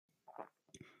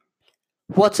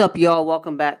What's up, y'all?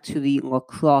 Welcome back to the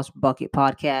Lacrosse Bucket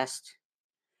Podcast.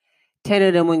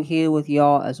 Tanner Demling here with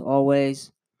y'all as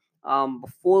always.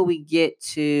 Before we get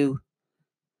to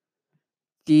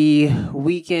the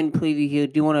weekend preview here,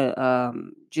 do want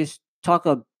to just talk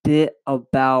a bit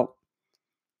about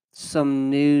some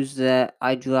news that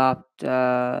I dropped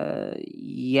yesterday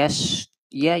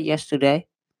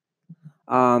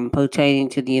pertaining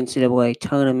to the NCAA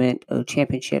tournament or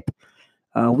championship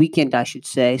weekend, I should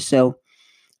say. So,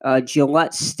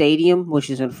 Gillette Stadium, which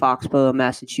is in Foxborough,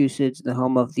 Massachusetts, the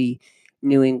home of the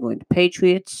New England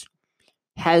Patriots,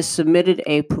 has submitted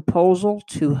a proposal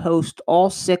to host all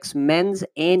 6 men's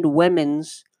and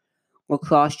women's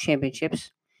lacrosse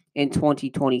championships in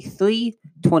 2023,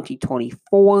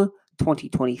 2024,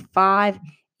 2025,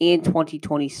 and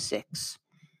 2026.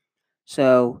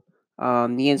 So, the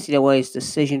NCAA's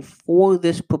decision for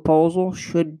this proposal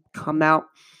should come out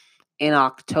in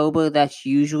October. That's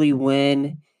usually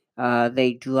when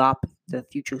they drop the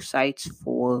future sites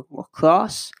for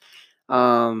lacrosse.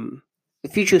 The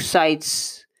future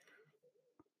sites,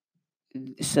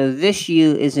 so this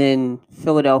year is in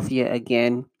Philadelphia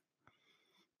again,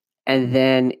 and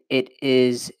then it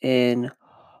is in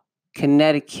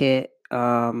Connecticut,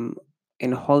 in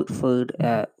Hartford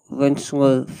at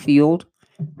Rensselaer Field,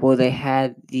 where they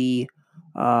had the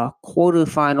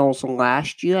quarterfinals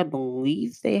last year. I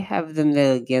believe they have them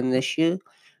there again this year,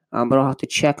 but I'll have to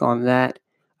check on that.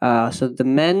 So the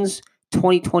men's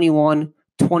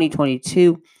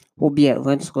 2021-2022 will be at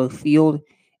Rensselaer Field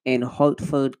in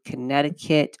Hartford,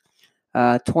 Connecticut.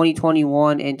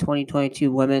 2021 and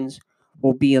 2022 women's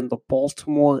will be in the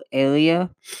Baltimore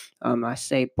area. I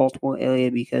say Baltimore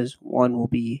area because one will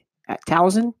be at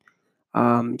Towson,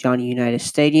 Johnny Unitas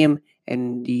Stadium,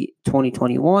 and the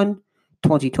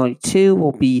 2021-2022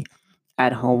 will be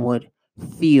at Homewood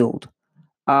Field.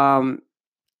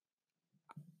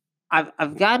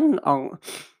 I've gotten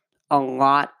a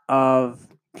lot of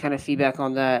kind of feedback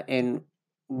on that and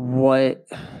what.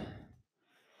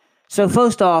 So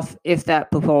first off, if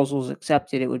that proposal is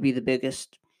accepted, it would be the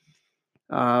biggest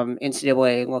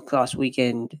NCAA lacrosse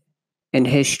weekend in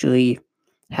history,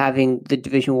 having the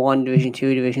Division I, Division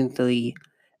II, Division III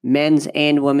men's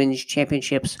and women's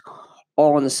championships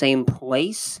all in the same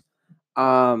place.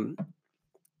 Now,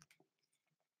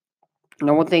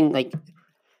 one thing like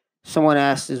someone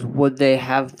asked is, would they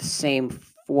have the same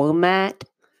format?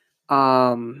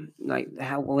 Like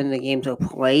how when the games are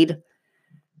played?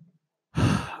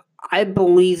 I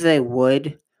believe they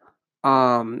would.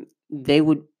 They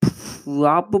would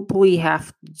probably have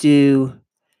to do,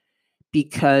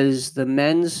 because the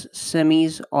men's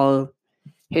semis are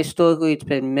historically it's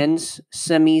been men's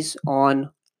semis on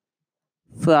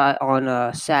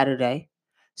Saturday,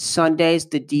 Sundays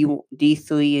the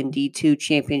D3 and D2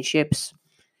 championships,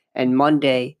 and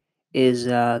Monday is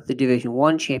the Division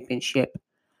I championship.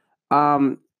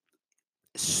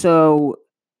 So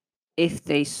if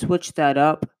they switch that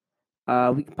up,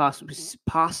 we could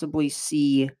possibly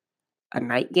see a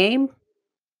night game.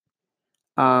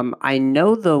 I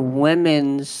know the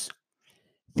women's,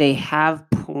 they have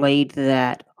played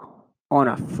that on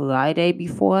a Friday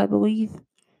before, I believe.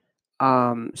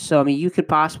 So I mean, you could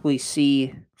possibly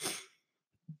see,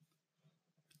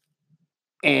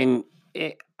 and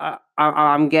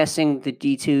I'm guessing the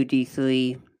D2,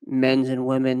 D3 men's and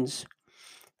women's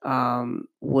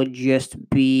would just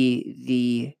be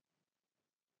the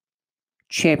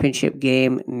championship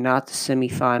game, not the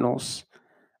semifinals.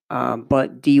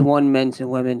 But D1 men's and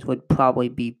women's would probably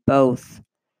be both.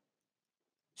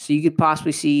 So you could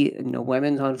possibly see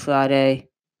women's on Friday,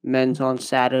 men's on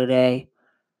Saturday.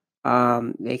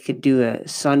 They could do a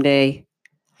Sunday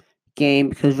game,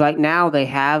 because right now they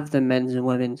have the men's and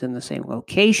women's in the same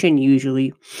location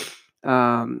usually.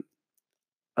 Or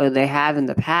they have in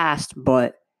the past,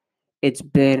 but it's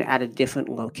been at a different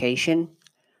location.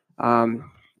 I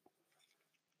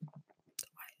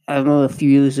remember a few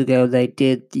years ago they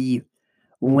did the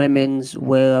women's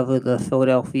wherever the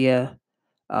Philadelphia,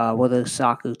 where the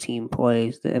soccer team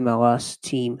plays, the MLS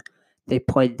team. They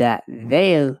played that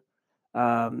there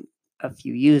a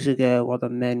few years ago, while the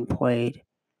men played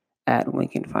at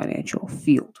Lincoln Financial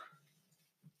Field.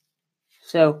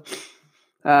 So,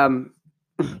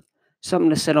 something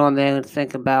to sit on there and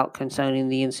think about concerning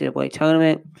the NCAA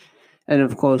tournament. And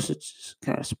of course, it's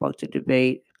kind of sparked a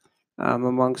debate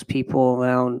amongst people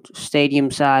around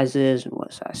stadium sizes and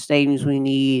what size stadiums we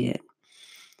need,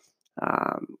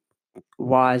 and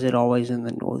why is it always in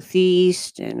the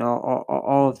Northeast, and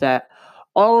all of that.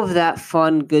 All of that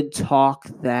fun, good talk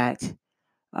that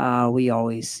we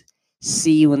always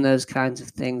see when those kinds of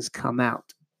things come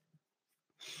out.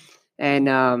 And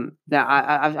now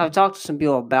I've talked to some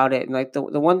people about it, and like the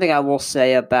one thing I will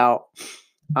say about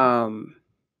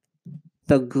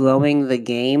the growing the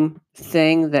game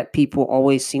thing that people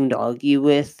always seem to argue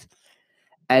with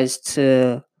as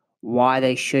to why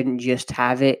they shouldn't just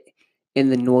have it in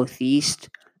the Northeast.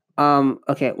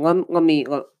 Okay, let me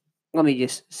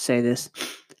just say this.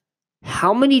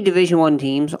 How many Division One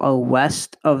teams are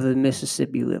west of the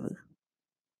Mississippi River?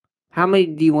 How many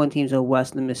D1 teams are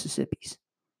west of the Mississippi?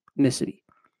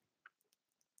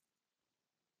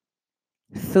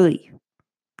 3.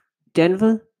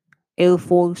 Denver, Air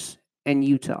Force, and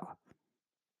Utah.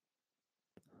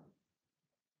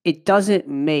 It doesn't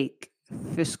make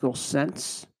fiscal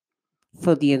sense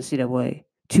for the NCAA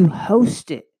to host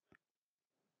it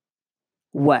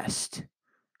west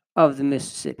of the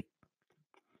Mississippi.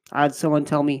 I had someone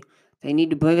tell me they need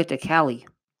to bring it to Cali.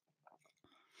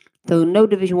 There are no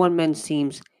Division I men's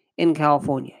teams in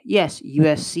California. Yes,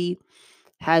 USC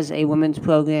has a women's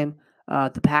program.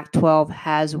 The Pac-12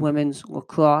 has women's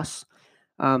lacrosse.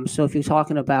 So if you're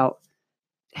talking about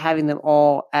having them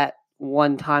all at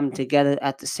one time together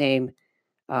at the same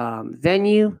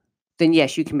venue, then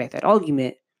yes, you can make that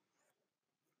argument.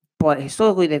 But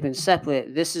historically, they've been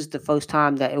separate. This is the first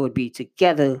time that it would be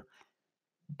together.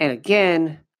 And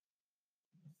again,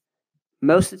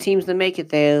 most of the teams that make it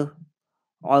there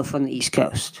are from the East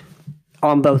Coast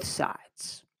on both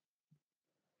sides.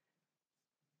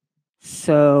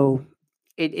 So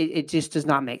it just does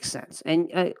not make sense.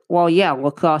 And while, yeah,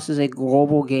 lacrosse is a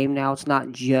global game now, it's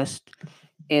not just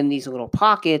in these little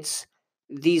pockets.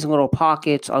 These little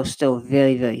pockets are still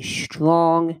very, very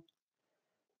strong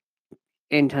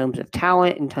in terms of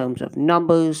talent, in terms of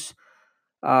numbers,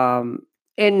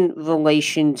 in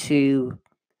relation to,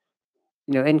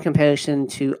 in comparison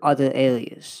to other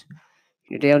areas.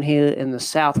 Down here in the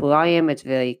South where I am, it's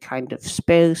very kind of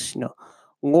sparse.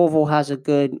 Louisville has a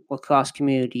good lacrosse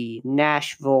community.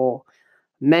 Nashville,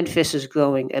 Memphis is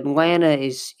growing. Atlanta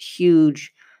is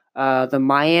huge. The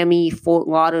Miami, Fort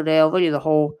Lauderdale, really the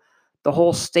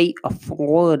whole state of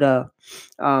Florida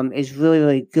is really,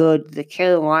 really good. The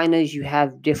Carolinas, you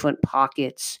have different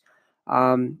pockets.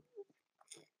 So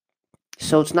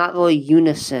it's not really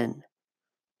unison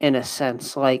in a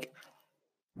sense. Like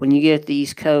when you get at the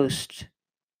East Coast,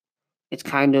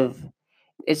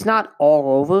 it's not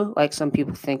all over like some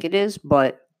people think it is,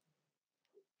 but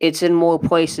it's in more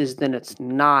places than it's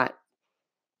not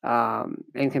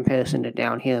in comparison to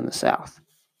down here in the South.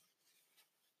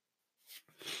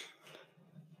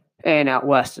 And out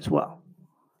west as well.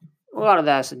 A lot of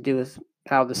that has to do with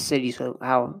how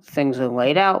things are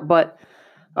laid out, but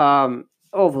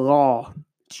overall,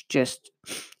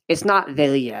 it's not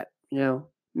there yet.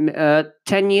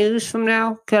 10 years from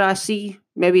now, could I see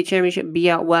maybe a championship be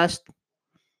out west?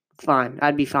 Fine,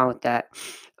 I'd be fine with that.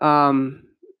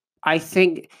 I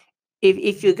think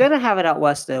if you're gonna have it out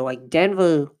west, though, like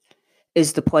Denver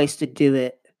is the place to do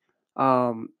it.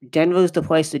 Denver's the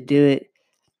place to do it.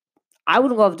 I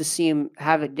would love to see him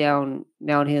have it down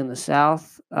here in the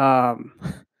South. I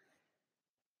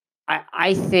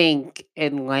think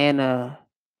Atlanta,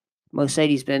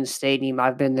 Mercedes-Benz Stadium.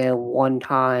 I've been there one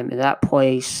time, and that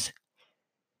place.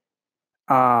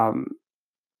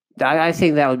 I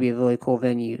think that would be a really cool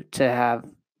venue to have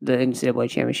the NCAA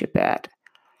championship at.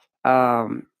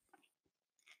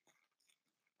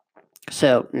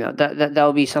 So that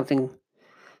would be something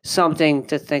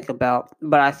to think about.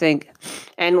 But I think,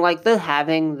 and like they're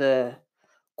having the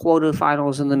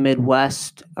quarterfinals in the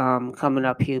Midwest coming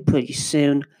up here pretty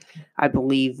soon. I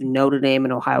believe Notre Dame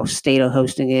and Ohio State are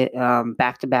hosting it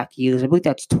back-to-back years. I believe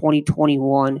that's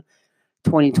 2021,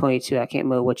 2022. I can't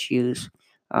remember which years,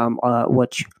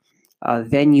 which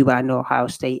venue. I know Ohio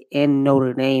State and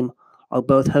Notre Dame are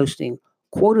both hosting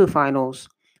quarterfinals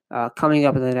coming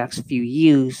up in the next few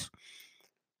years.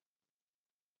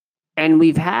 And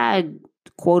we've had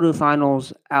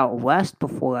quarterfinals out west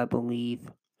before, I believe,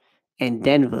 in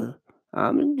Denver.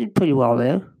 Did pretty well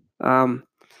there.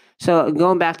 So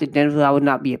going back to Denver, I would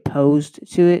not be opposed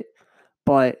to it.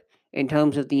 But in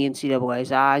terms of the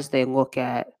NCAA's eyes, they look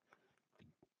at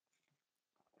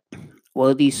where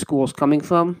are these schools coming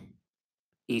from?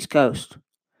 East Coast.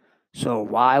 So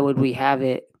why would we have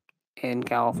it in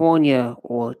California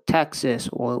or Texas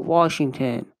or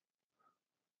Washington?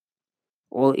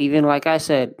 Or even, like I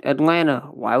said, Atlanta.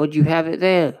 Why would you have it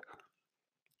there?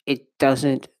 It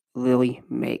doesn't really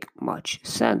make much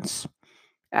sense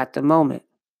at the moment.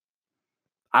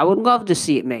 I would love to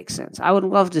see it make sense. I would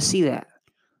love to see that.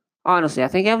 Honestly, I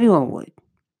think everyone would.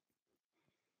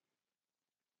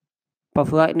 But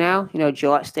for right now,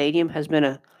 Gillette Stadium has been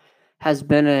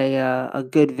a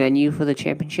good venue for the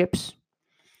championships.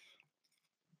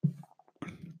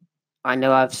 I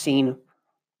know I've seen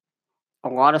a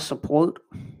lot of support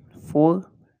for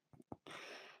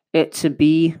it to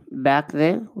be back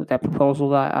there with that proposal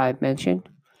that I mentioned.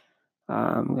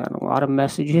 Got a lot of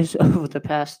messages over the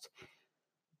past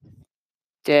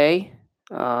day,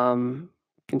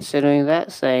 considering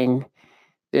that, saying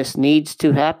this needs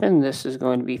to happen. This is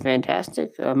going to be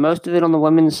fantastic. Most of it on the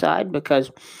women's side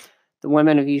because the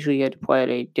women have usually had to play at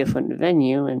a different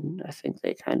venue, and I think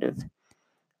they kind of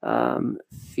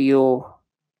feel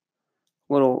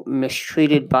a little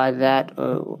mistreated by that,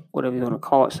 or whatever you want to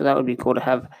call it. So that would be cool to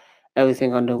have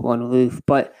everything under one roof.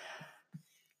 But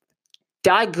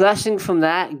digressing from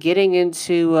that, getting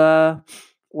into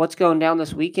what's going down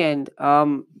this weekend.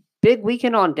 Big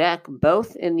weekend on deck,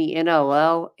 both in the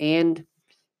NLL and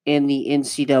in the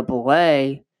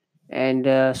NCAA.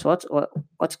 And so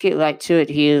let's get right to it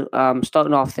here.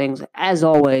 Starting off things as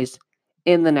always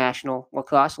in the National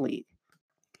Lacrosse League.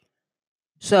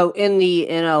 So in the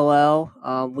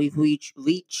NLL, we've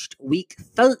reached week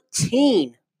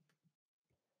 13.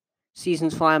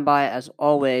 Season's flying by as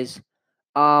always.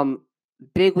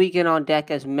 Big weekend on deck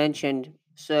as mentioned.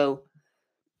 So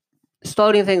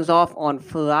starting things off on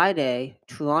Friday,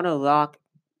 Toronto Rock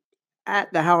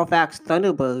at the Halifax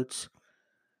Thunderbirds.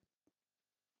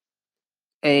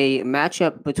 A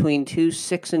matchup between two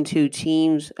 6-2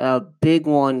 teams, a big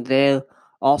one there.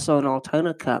 Also an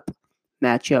Altona Cup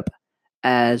matchup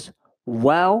as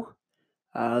well.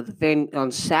 Then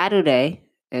on Saturday,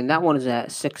 and that one is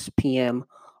at 6 p.m.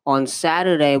 On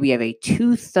Saturday, we have a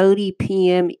 2:30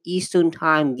 p.m. Eastern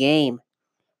Time game.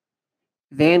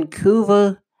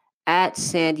 Vancouver at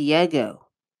San Diego.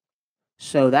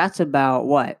 So that's about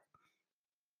what?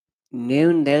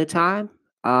 Noon their time?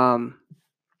 Let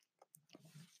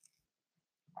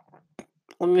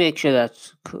me make sure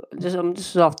that's this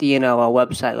is off the NLL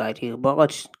website right here, but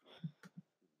let's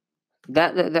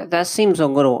that seems a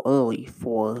little early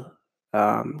for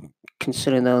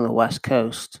considering they're on the West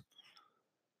Coast.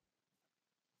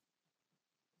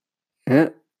 Yeah.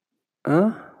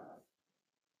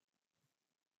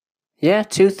 Yeah,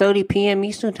 2:30 p.m.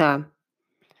 Eastern Time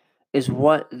is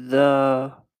what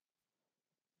the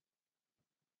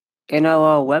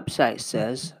NLL website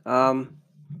says.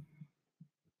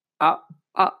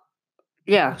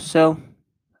 Yeah, so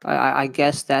I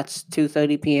guess that's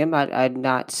 2:30 p.m. I'd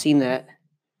not seen that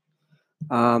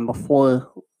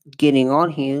before getting on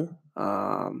here.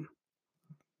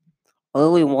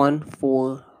 Early one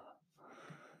for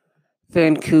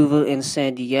Vancouver and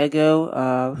San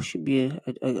Diego. Should be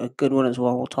a good one as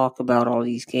well. We'll talk about all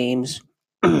these games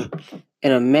in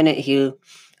a minute here.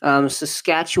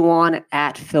 Saskatchewan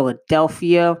at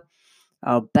Philadelphia.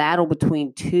 A battle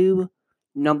between two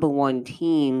number one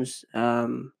teams.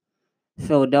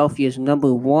 Philadelphia is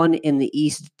number one in the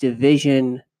East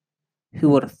Division. Who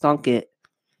would have thunk it?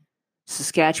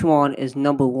 Saskatchewan is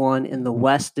number one in the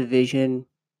West Division.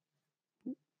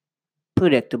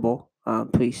 Predictable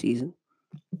preseason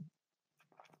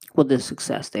with the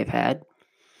success they've had.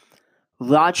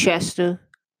 Rochester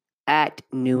at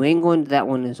New England. That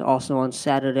one is also on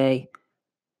Saturday.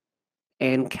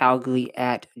 And Calgary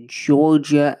at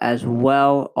Georgia as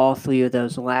well. All three of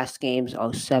those last games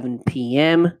are 7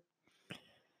 p.m.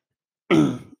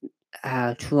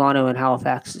 Toronto and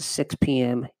Halifax is 6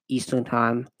 p.m. Eastern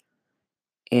Time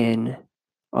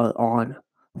on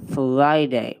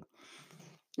Friday.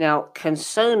 Now,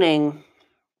 concerning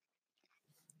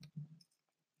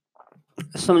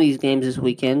some of these games this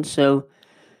weekend, so,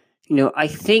 I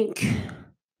think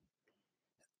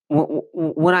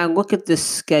when I look at this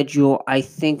schedule, I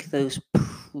think there's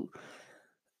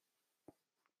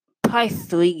probably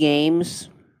 3 games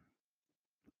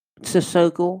to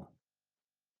circle,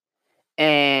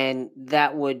 and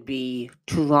that would be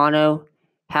Toronto,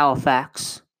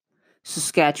 Halifax,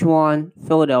 Saskatchewan,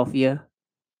 Philadelphia,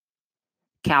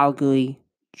 Calgary,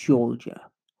 Georgia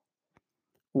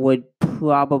would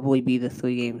probably be the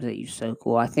 3 games that you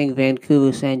circle. I think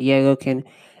Vancouver, San Diego can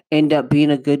end up being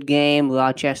a good game.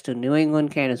 Rochester, New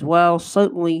England can as well.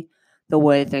 Certainly the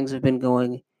way things have been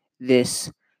going this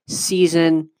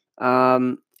season.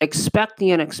 Expect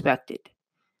the unexpected.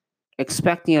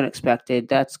 Expect the unexpected.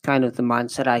 That's kind of the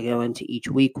mindset I go into each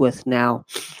week with now.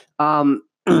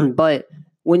 But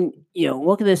when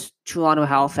look at this Toronto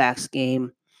Halifax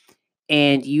game,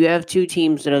 and you have two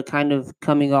teams that are kind of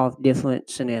coming off different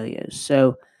scenarios.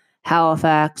 So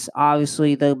Halifax,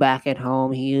 obviously, they're back at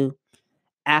home here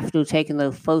after taking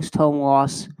their first home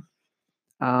loss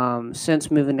since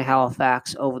moving to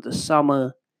Halifax over the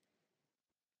summer.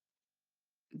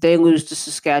 They lose to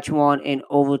Saskatchewan in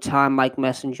overtime. Mike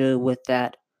Messenger with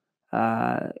that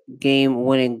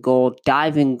game-winning goal,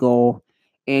 diving goal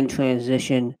in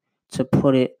transition to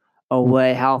put it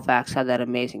away. Halifax had that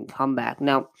amazing comeback.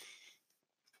 Now,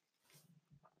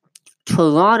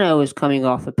 Toronto is coming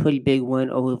off a pretty big win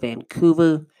over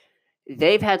Vancouver.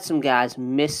 They've had some guys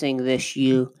missing this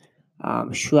year.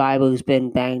 Schreiber's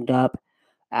been banged up.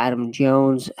 Adam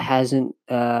Jones hasn't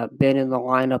been in the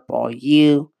lineup all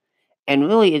year. And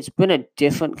really, it's been a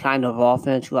different kind of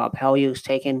offense. Rob Hellier's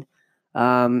taken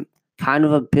kind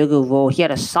of a bigger role. He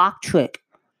had a sock trick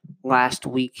last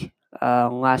week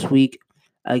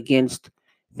against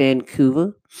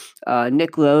Vancouver.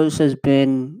 Nick Rose has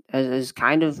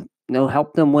kind of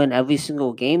helped them win every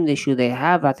single game this year they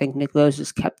have. I think Nick Rose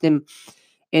has kept them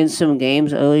in some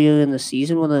games earlier in the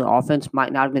season when the offense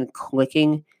might not have been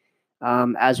clicking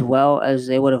as well as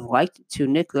they would have liked it to.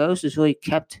 Nick Rose has really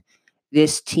kept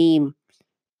this team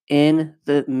in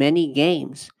the many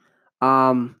games.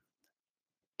 And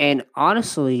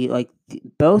honestly, like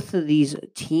both of these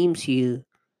teams here,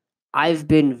 I've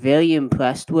been very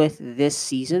impressed with this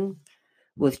season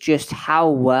with just how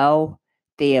well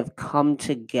they have come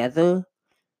together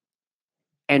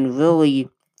and really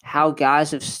how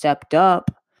guys have stepped up.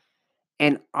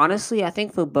 And honestly, I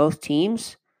think for both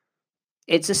teams,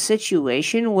 it's a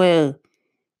situation where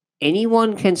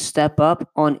anyone can step up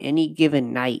on any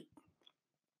given night.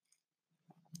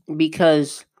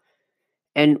 Because,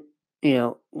 and,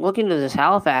 looking to this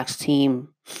Halifax team,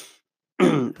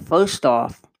 first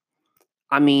off,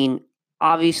 I mean,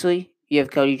 obviously, you have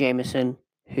Cody Jamieson,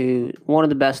 who's one of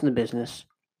the best in the business,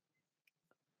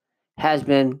 has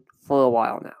been for a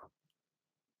while now.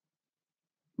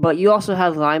 But you also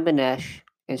have Ryan Benesh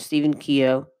and Stephen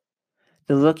Keogh.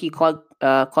 The rookie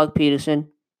Clark Peterson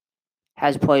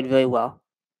has played very well.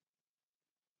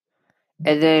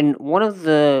 And then one of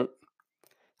the,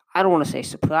 I don't want to say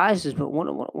surprises, but one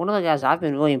of the guys I've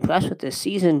been really impressed with this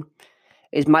season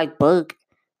is Mike Burke.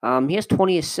 He has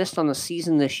 20 assists on the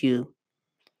season this year.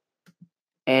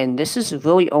 And this is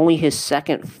really only his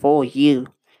second full year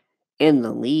in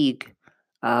the league.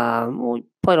 We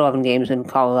played 11 games in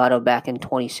Colorado back in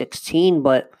 2016,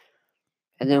 and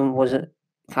then was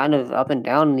kind of up and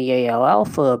down in the ALL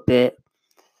for a bit.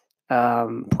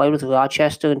 Played with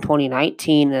Rochester in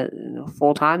 2019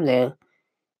 full time there,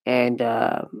 and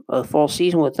a full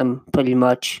season with them pretty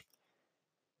much.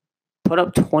 Put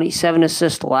up 27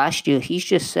 assists last year. He's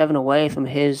just 7 away from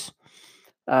his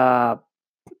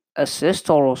assist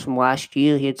totals from last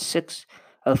year. He had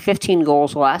 15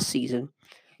 goals last season.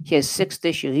 He has 6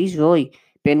 this year. He's really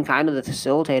been kind of the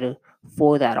facilitator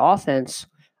for that offense.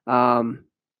 When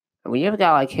you have a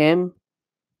guy like him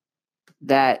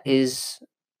that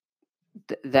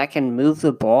can move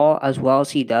the ball as well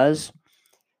as he does,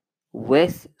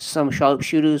 with some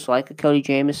sharpshooters like a Cody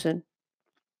Jamieson,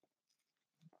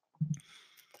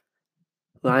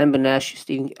 Ryan Benesh,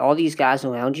 Stephen, all these guys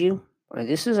around you,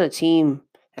 this is a team,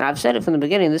 and I've said it from the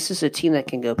beginning, this is a team that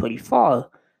can go pretty far.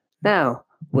 Now,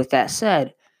 with that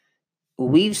said,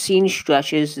 we've seen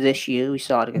stretches this year. We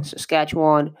saw it against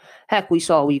Saskatchewan. Heck, we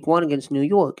saw week 1 against New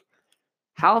York.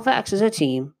 Halifax is a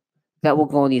team that will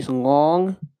go on these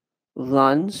long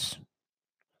runs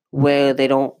where they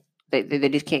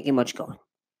just can't get much going.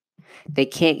 They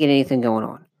can't get anything going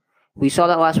on. We saw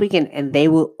that last weekend, and they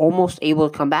were almost able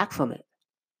to come back from it.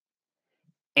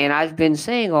 And I've been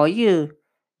saying all year,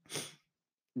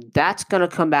 that's going to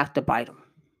come back to bite them.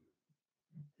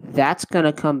 That's going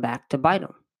to come back to bite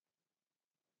them.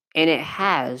 And it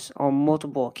has on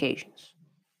multiple occasions.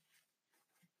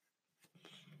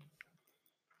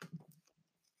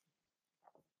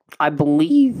 I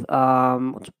believe,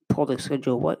 let's pull the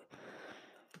schedule. What?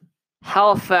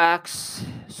 Halifax,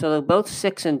 so they're both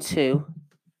 6-2.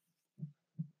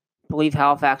 I believe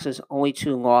Halifax's only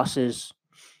 2 losses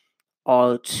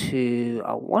are to,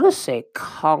 I want to say,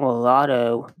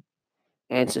 Colorado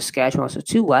and Saskatchewan. So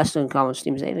 2 Western Conference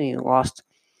teams. They haven't even lost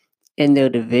in their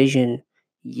division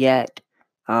yet.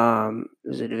 It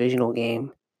was a divisional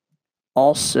game.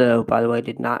 Also, by the way,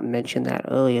 did not mention that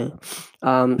earlier.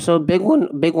 So big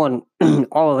one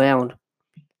all around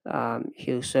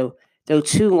here. So their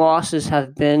 2 losses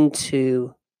have been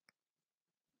to,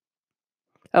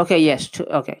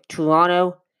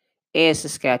 Toronto and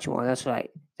Saskatchewan. That's right.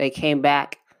 They came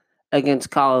back against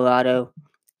Colorado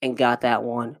and got that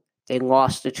one. They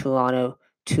lost to Toronto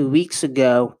 2 weeks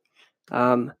ago.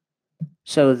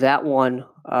 So that one,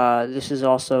 this is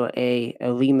also a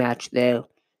rematch there.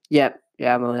 Yep,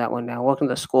 yeah, I remember that one now. Looking at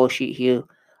the score sheet here,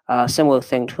 similar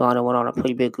thing. Toronto went on a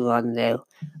pretty big run there.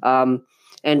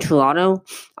 And Toronto,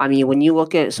 I mean, when you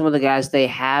look at some of the guys they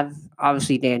have,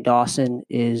 obviously Dan Dawson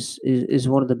is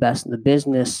one of the best in the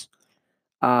business,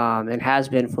 and has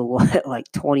been for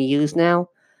like 20 years now.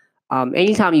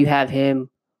 Anytime you have him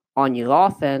on your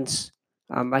offense,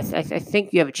 I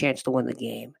think you have a chance to win the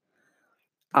game.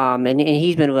 And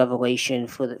he's been a revelation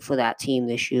for that team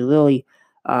this year, really,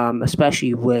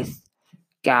 especially with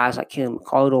guys like Kevin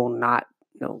McCardle not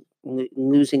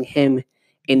losing him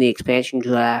in the expansion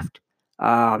draft.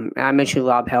 I mentioned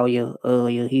Rob Hellier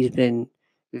earlier. He's been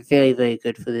very, very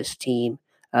good for this team.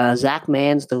 Zach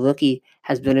Mans, the rookie,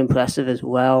 has been impressive as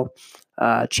well.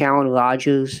 Challen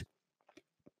Rogers,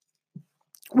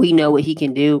 we know what he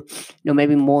can do.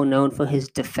 Maybe more known for his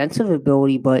defensive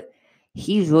ability, but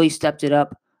he's really stepped it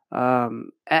up.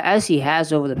 As he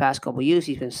has over the past couple of years,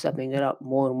 he's been stepping it up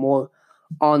more and more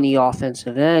on the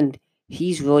offensive end.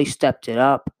 He's really stepped it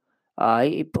up.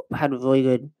 He had a really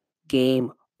good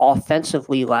game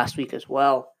offensively last week as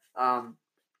well.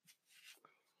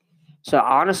 So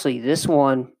honestly, this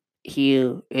one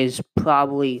here is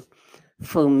probably,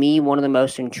 for me, one of the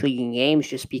most intriguing games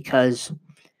just because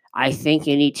I think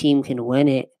any team can win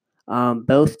it.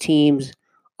 Both teams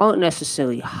aren't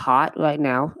necessarily hot right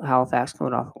now. Halifax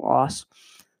coming off a loss.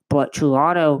 But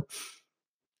Toronto,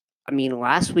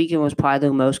 last weekend was probably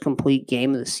the most complete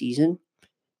game of the season.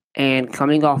 And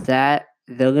coming off that,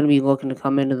 they're going to be looking to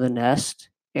come into the nest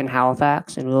in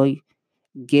Halifax and really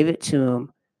give it to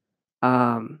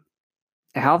them.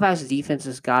 Halifax's defense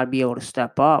has got to be able to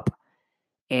step up.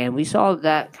 And we saw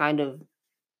that kind of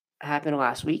happen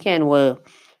last weekend where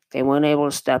they weren't able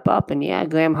to step up. And yeah,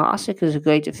 Graham Hossack is a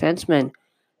great defenseman.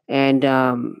 And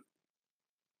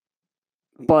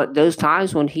but those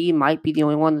times when he might be the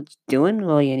only one that's doing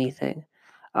really anything.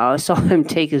 I saw him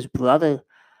take his brother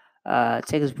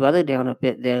down a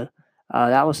bit there.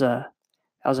 That was a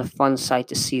fun sight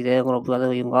to see their little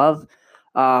brotherly love.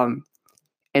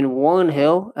 And Warren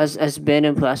Hill has been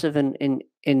impressive in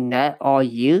net all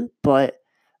year, but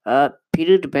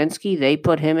Peter Dubinsky, they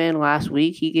put him in last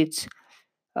week. He gets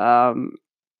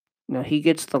he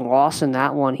gets the loss in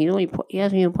that one. He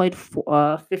hasn't even played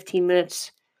 15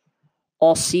 minutes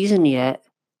all season yet.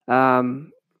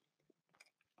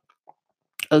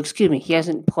 Excuse me, he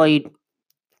hasn't played.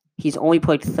 He's only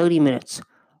played 30 minutes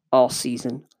all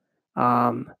season,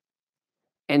 and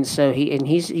so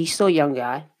he's still a young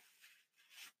guy,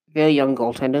 very young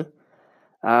goaltender.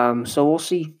 So we'll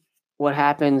see what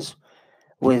happens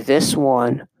with this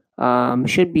one.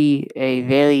 Should be a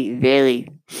very, very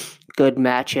good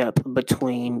matchup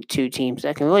between two teams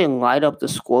that can really light up the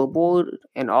scoreboard,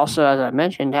 and also, as I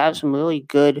mentioned, have some really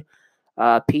good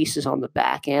pieces on the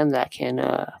back end that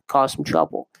can cause some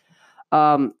trouble.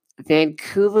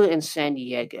 Vancouver and San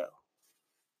Diego.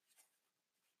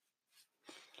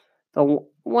 The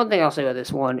one thing I'll say about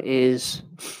this one is,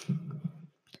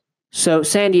 so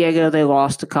San Diego, they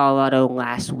lost to Colorado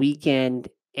last weekend,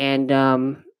 and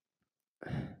I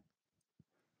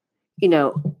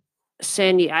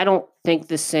don't think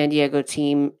the San Diego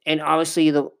team, and obviously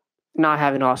the not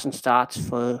having Austin Stotts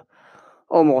for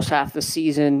almost half the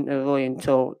season, really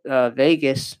until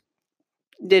Vegas,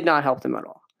 did not help them at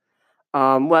all.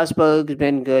 Westberg's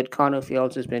been good. Connor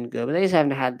Fields has been good, but they just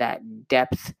haven't had that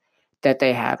depth that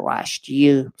they had last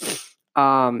year with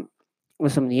some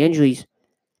of the injuries.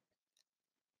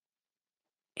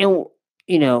 And,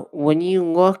 when you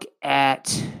look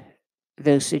at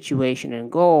their situation in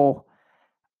goal,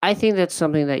 I think that's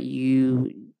something that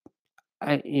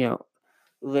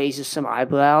raises some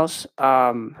eyebrows.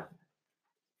 Peter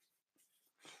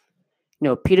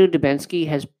Dubinsky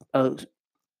has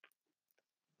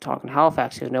talking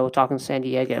Halifax here. No, we're talking San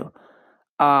Diego.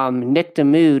 Nick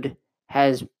DeMude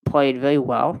has played very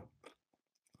well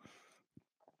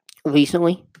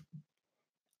recently,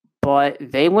 but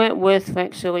they went with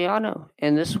Frank Siriano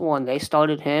in this one. They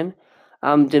started him.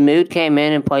 DeMude came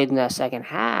in and played in that second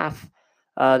half.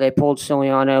 They pulled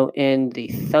Siriano in the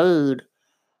third.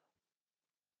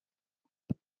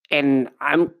 And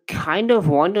I'm kind of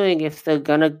wondering if they're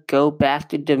going to go back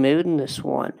to DeMude in this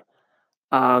one.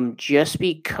 Just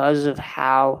because of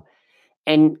how,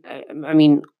 and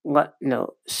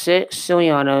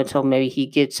Siriano until maybe he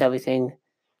gets everything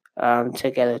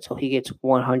together, until he gets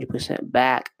 100%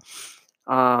 back.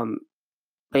 But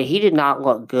he did not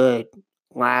look good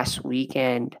last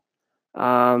weekend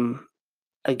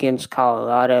against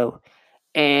Colorado.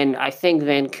 And I think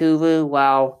Vancouver,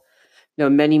 while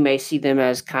many may see them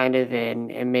as kind of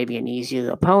and maybe an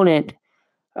easier opponent,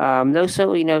 they're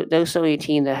certainly a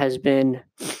team that has been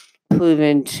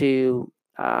proven to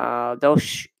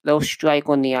they'll strike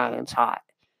when the iron's hot,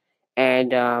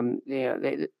 and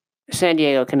San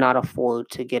Diego cannot afford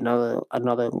to get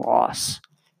another loss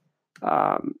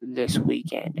this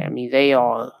weekend. They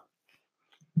are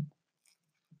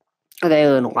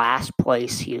in last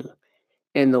place here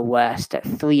in the West at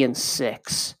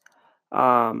 3-6.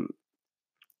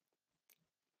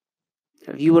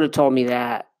 If you would have told me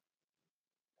that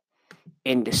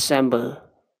in December,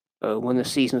 when the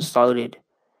season started,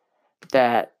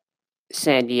 that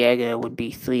San Diego would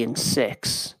be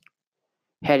 3-6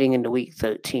 heading into Week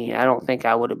 13, I don't think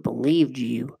I would have believed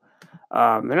you.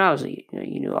 And obviously,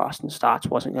 you knew Austin Stotts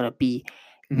wasn't going to be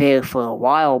there for a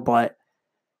while, but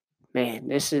man,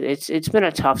 it's been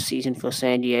a tough season for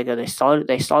San Diego. They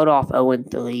started off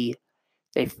 0-3.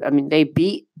 They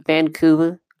beat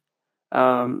Vancouver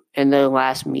in their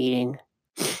last meeting.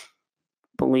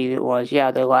 Believe it was,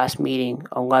 yeah, their last meeting,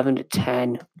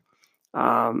 11-10.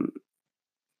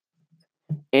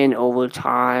 In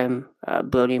overtime,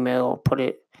 Brody Merrill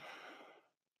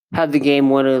had the game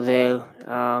winner there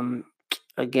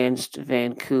against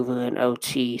Vancouver in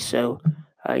OT. So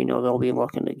they'll be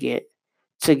looking to get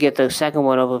their second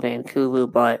one over Vancouver,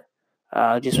 but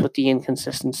just with the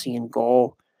inconsistency in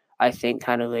goal, I think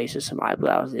kind of raises some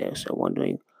eyebrows there. So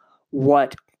wondering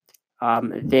what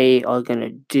they are going to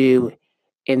do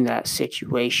in that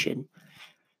situation.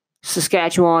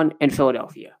 Saskatchewan and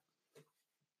Philadelphia.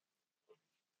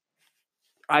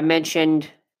 I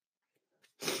mentioned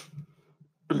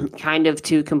kind of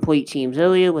two complete teams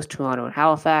earlier with Toronto and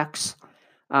Halifax.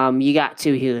 You got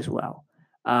two here as well.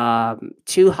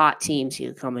 Two hot teams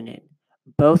here coming in,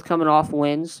 both coming off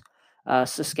wins.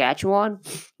 Saskatchewan,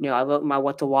 I wrote my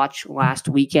what to watch last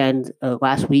week.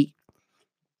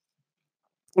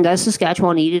 That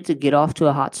Saskatchewan needed to get off to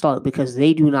a hot start because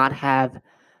they do not have,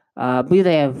 I believe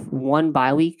they have one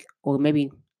bye week, or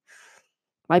maybe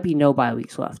might be no bye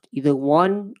weeks left. Either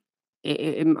one,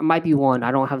 it might be one.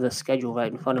 I don't have the schedule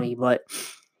right in front of me, but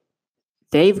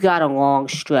they've got a long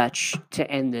stretch to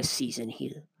end this season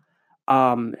here.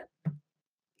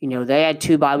 They had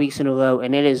two bye weeks in a row,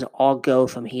 and it is all go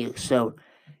from here. So,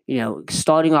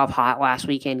 starting off hot last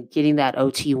weekend, getting that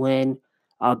OT win,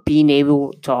 being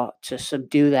able to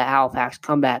subdue that Halifax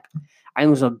comeback, I think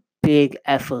it was a big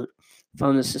effort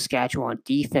from the Saskatchewan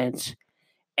defense.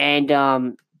 And,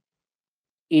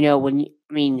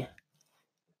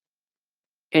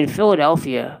 in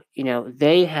Philadelphia,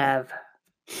 they have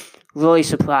really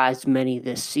surprised many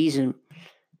this season.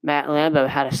 Matt Lambo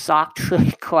had a sock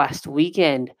trick last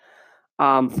weekend.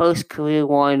 First career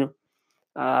one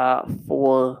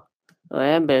for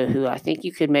Lambo, who I think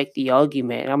you could make the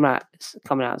argument, and I'm not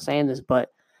coming out saying this, but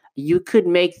you could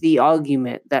make the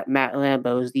argument that Matt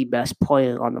Lambo is the best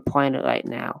player on the planet right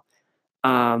now.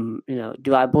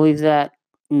 Do I believe that?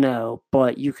 No,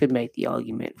 but you could make the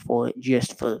argument for it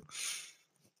just for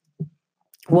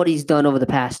what he's done over the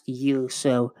past year or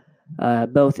so,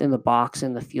 both in the box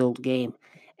and the field game.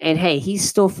 And hey, he's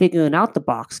still figuring out the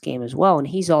box game as well, and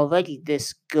he's already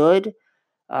this good.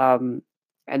 And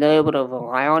they're able to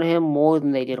rely on him more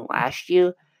than they did last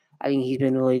year. I think he's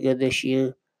been really good this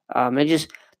year. And just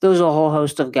there's a whole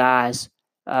host of guys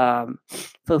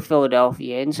for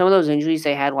Philadelphia, and some of those injuries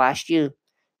they had last year,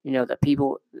 that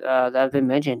people that have been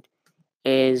mentioned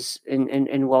is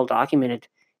and well documented.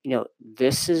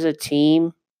 This is a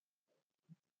team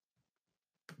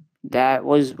that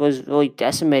was really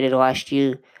decimated last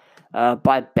year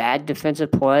by bad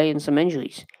defensive play and some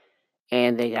injuries,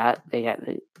 and they got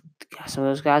some of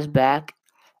those guys back.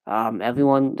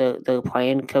 Everyone they're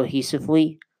playing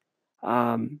cohesively.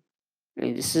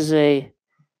 It's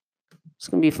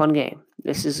gonna be a fun game.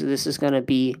 This is gonna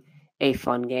be a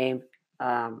fun game.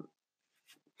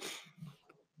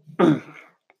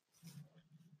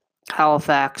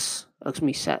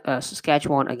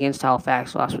 Saskatchewan against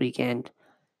Halifax last weekend.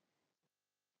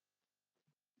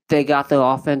 They got their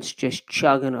offense just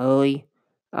chugging early.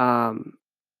 So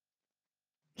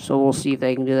we'll see if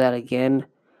they can do that again.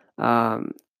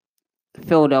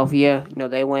 Philadelphia,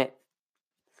 they went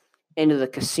into the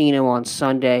casino on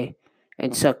Sunday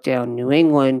and took down New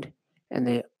England. And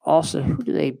they also, who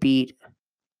do they beat?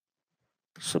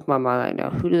 Slip my mind right now.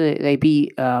 Who do they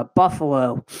beat?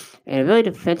 Buffalo in a very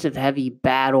defensive heavy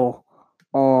battle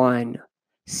on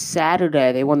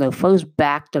Saturday. They won their first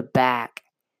back-to-back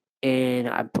in,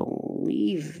 I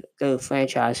believe, their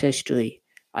franchise history.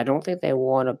 I don't think they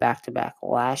won a back-to-back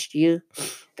last year.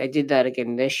 They did that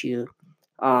again this year.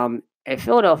 And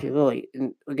Philadelphia, really,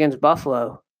 against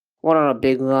Buffalo, went on a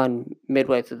big run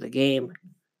midway through the game.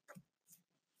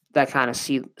 That kind of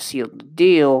sealed the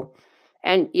deal.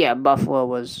 And, yeah, Buffalo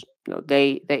was,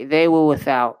 they were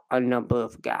without a number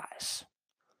of guys.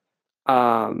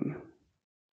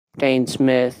 Dane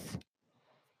Smith,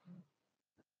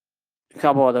 a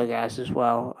couple other guys as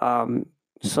well.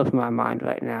 Slipping my mind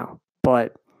right now.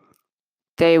 But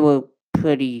they were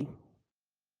pretty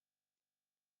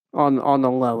on the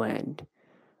low end.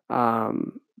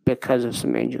 because of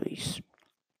some injuries.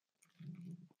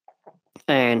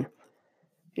 And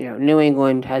New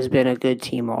England has been a good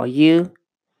team all year.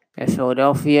 And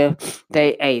Philadelphia,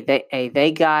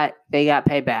 they got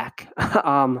payback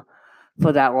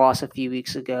for that loss a few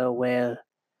weeks ago. Where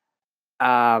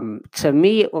to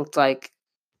me it looked like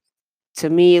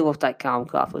Colin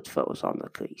Crawford's foot was on the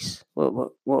crease.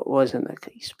 What was in the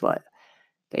crease, but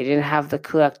they didn't have the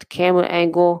correct camera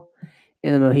angle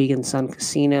in the Mohegan Sun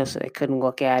Casino, so they couldn't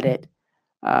look at it.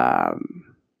 But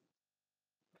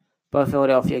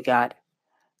Philadelphia got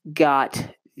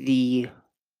the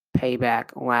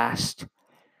payback last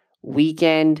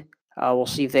weekend. We'll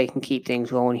see if they can keep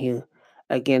things going here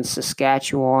against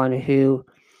Saskatchewan, who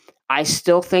I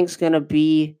still think is going to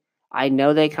be. I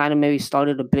know they kind of maybe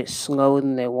started a bit slower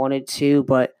than they wanted to,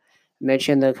 but I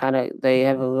mentioned they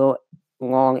have a real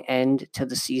long end to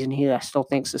the season here. I still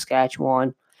think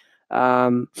Saskatchewan,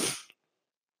 with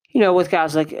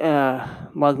guys like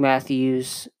Mark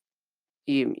Matthews,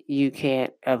 you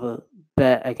can't ever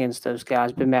bet against those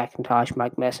guys. Ben McIntosh,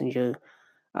 Mike Messenger,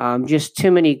 just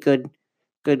too many good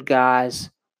guys.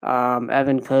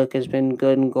 Evan Cook has been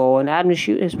good in goal, and Adam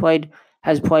Shoot has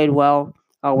played well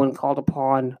when called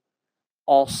upon.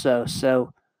 Also,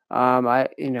 so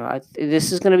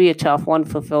this is going to be a tough one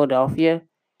for Philadelphia,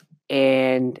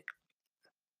 and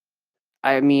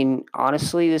I mean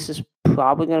honestly, this is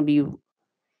probably going to be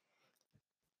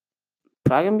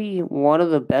one of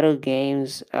the better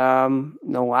games.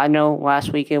 No, I know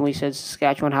last weekend we said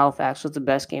Saskatchewan Halifax was the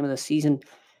best game of the season.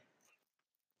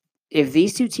 If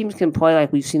these two teams can play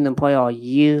like we've seen them play all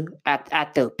year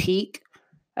at their peak,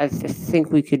 I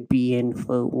think we could be in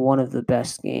for one of the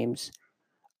best games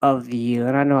of the year.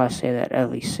 And I know I say that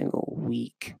every single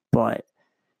week, but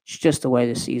it's just the way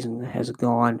the season has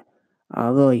gone.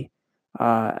 Really,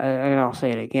 and I'll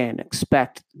say it again,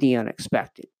 expect the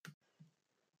unexpected.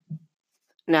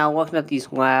 Now, looking at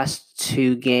these last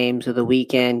two games of the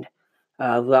weekend,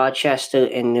 Rochester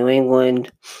and New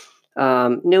England.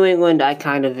 New England, I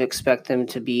kind of expect them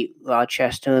to beat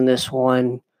Rochester in this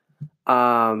one.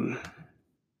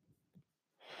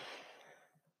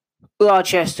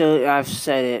 Rochester, I've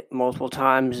said it multiple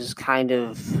times, is kind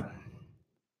of.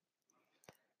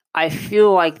 I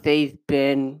feel like they've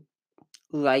been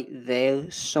right there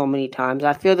so many times.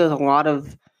 I feel there's a lot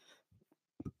of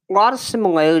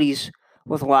similarities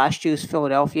with last year's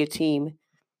Philadelphia team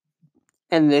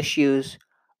and this year's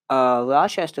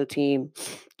Rochester team.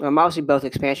 Obviously, both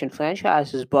expansion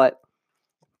franchises, but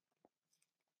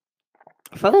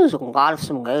I feel there's a lot of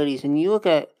similarities. And you look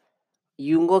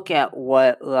at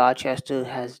what Rochester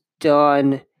has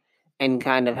done and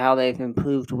kind of how they've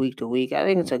improved week to week. I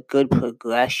think it's a good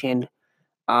progression.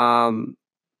 Holden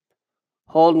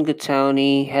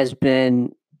Gattoni has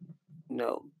been,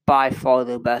 by far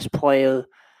the best player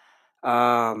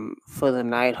for the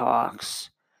Nighthawks.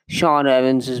 Sean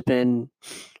Evans has been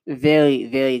very,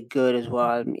 very good as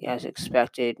well as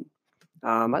expected.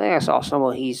 I think I saw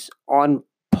somewhere he's on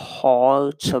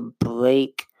par to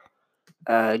break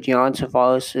John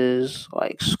Tavares'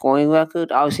 scoring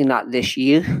record. Obviously not this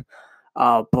year,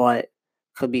 but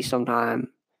could be sometime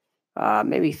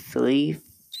maybe 3,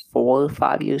 4,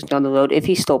 5 years down the road if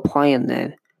he's still playing.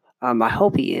 Then I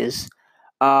hope he is.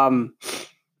 Sean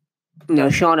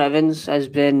Evans has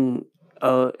been,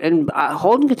 and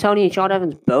Holden Gattoni and Sean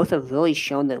Evans both have really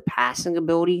shown their passing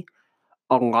ability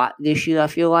a lot this year. I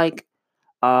feel like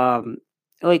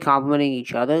really complimenting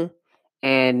each other,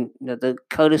 and the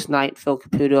Curtis Knight, Phil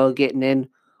Caputo are getting in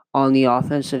on the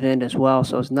offensive end as well.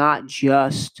 So it's not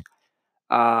just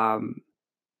Evans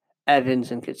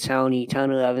and Gattoni.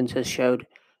 Turner Evans has showed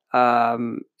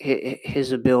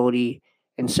his ability,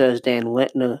 and so has Dan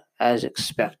Littner, as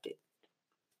expected.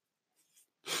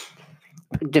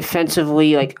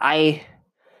 Defensively, I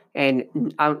had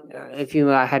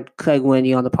Craig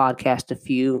Wendy on the podcast a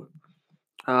few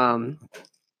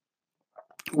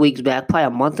weeks back, probably a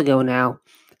month ago now,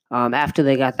 after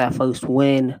they got that first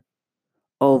win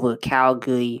over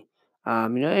Calgary.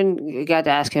 And you got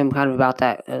to ask him kind of about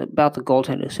that, about the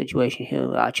goaltender situation here in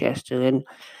Rochester, and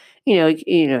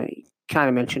he kind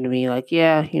of mentioned to me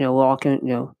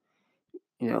Walken,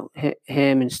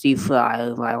 him and Steve Fry,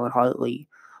 Rylan Hartley,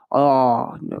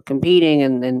 are competing,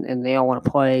 and they all want to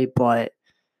play, but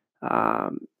they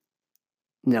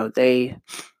know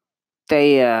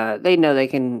they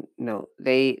can,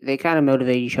 they kind of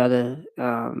motivate each other,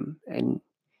 and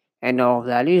all of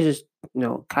that. It's just,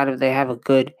 kind of, they have a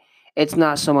good, it's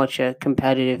not so much a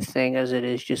competitive thing as it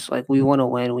is just we want to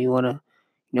win. We want to,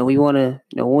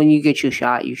 when you get your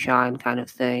shot, you shine kind of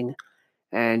thing.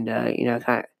 And,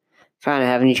 kind of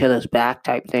having each other's back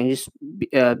type thing. Just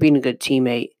being a good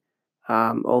teammate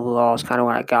overall is kind of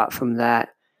what I got from that.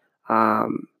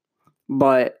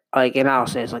 But like, and I'll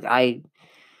say it's like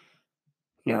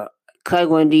Craig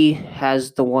Wendy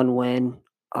has the one win.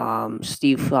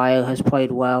 Steve Fryer has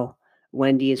played well.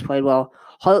 Wendy has played well.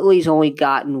 Hartley's only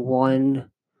gotten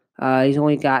one. He's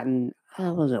only gotten,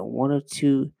 was it one or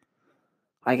two,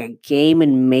 like a game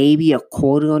and maybe a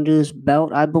quarter under his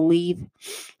belt, I believe.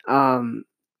 So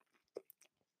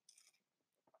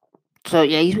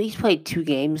yeah, he's played 2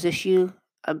 games this year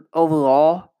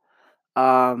overall.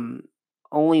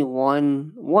 Only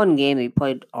one game he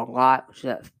played a lot, which is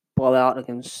that blowout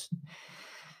against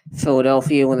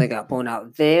Philadelphia when they got blown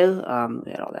out there.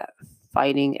 They had all that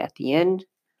fighting at the end,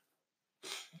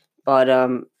 but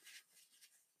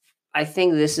I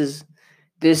think this is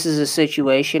a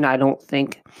situation. I don't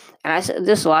think, and I said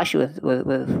this last year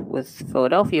with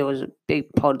Philadelphia was a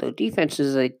big part of their defense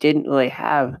is they didn't really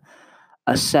have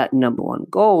a set number one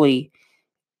goalie.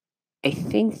 I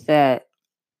think that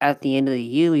at the end of the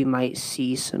year we might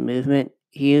see some movement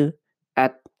here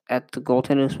at the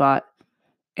goaltender spot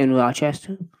in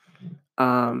Rochester.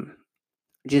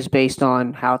 Just based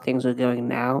on how things are going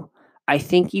now, I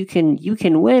think you can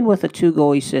win with a 2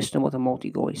 goalie system, with a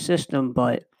multi goalie system,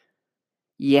 but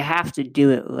you have to do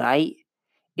it right.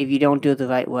 If you don't do it the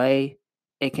right way,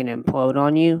 it can implode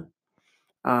on you.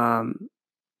 I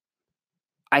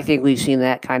think we've seen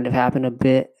that kind of happen a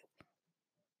bit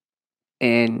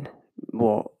in,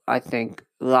 I think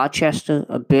Rochester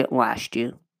a bit last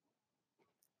year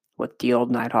with the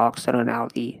old Nighthawks that are now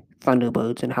the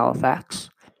Thunderbirds in Halifax.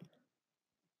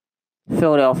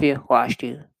 Philadelphia last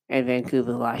year and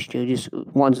Vancouver last year, just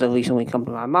ones that recently come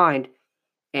to my mind.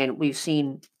 And we've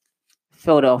seen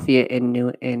Philadelphia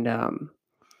and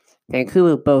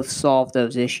Vancouver both solve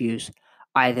those issues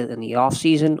either in the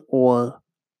offseason or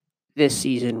this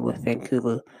season with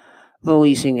Vancouver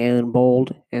releasing Aaron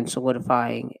Bold and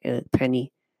solidifying Eric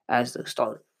Penny as the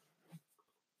starter.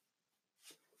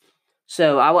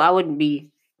 So I wouldn't be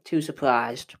too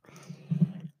surprised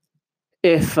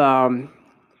if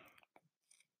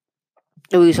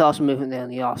we saw some movement there in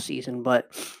the offseason.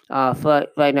 But for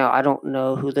right now, I don't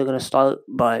know who they're going to start.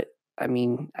 But I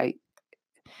mean,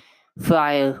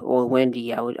 Fryer or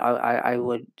Wendy, I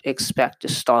would expect to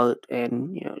start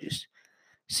and just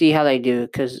see how they do,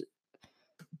 because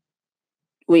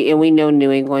we know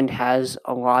New England has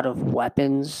a lot of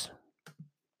weapons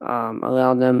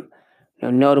around them,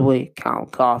 notably Kyle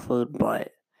Crawford,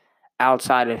 but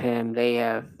outside of him, they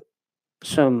have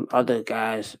some other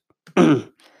guys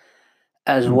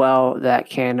as well that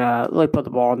can really put the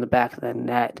ball in the back of the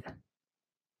net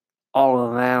all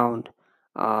around.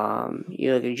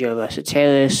 You look at Joe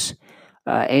Vesatalis,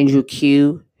 Andrew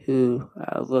Q, who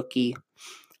rookie,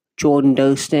 Jordan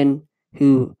Dostin,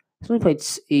 who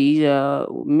he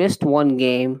missed one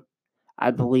game,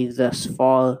 I believe, thus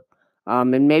far,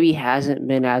 and maybe hasn't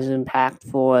been as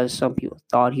impactful as some people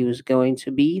thought he was going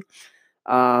to be,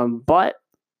 but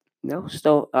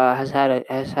still has had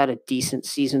a decent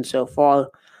season so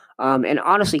far, and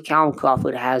honestly, Callum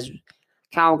Crawford,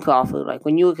 like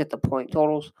when you look at the point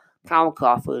totals, Callum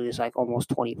Crawford is like almost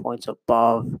 20 points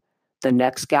above the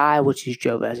next guy, which is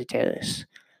Joe Vesatalis.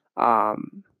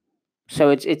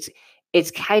 So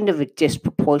it's kind of a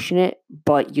disproportionate,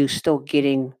 but you're still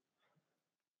getting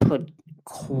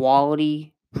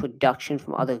quality production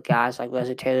from other guys like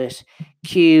Vesatalis,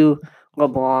 Q,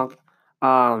 LeBlanc.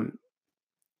 And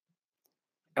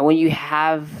when you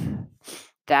have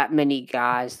that many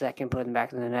guys that can put them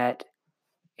back in the net,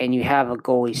 and you have a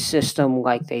goalie system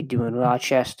like they do in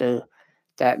Rochester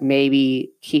that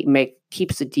maybe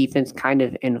keeps the defense kind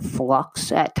of in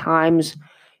flux at times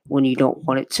when you don't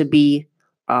want it to be.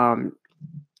 That's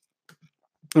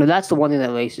the one thing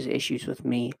that raises issues with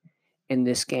me in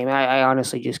this game. I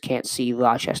honestly just can't see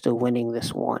Rochester winning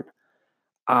this one,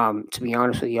 to be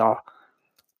honest with y'all.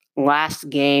 Last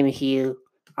game here,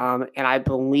 and I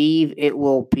believe it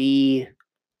will be,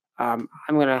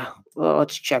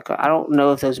 let's check. I don't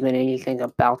know if there's been anything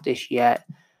about this yet,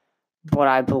 but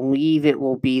I believe it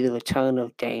will be the return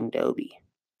of Dane Dobbie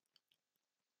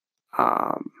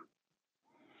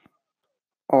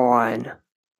on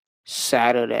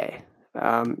Saturday.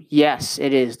 Yes,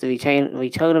 it is the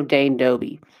return of Dane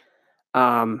Dobbie.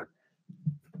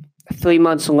 3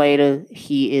 months later,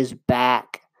 he is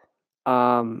back.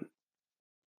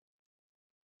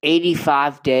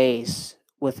 85 days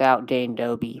without Dane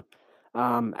Dobbie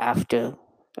after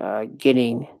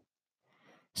getting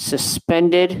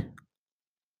suspended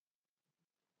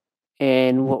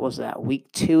in, what was that,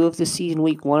 week 2 of the season,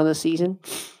 week 1 of the season?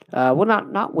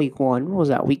 Not week 1. What was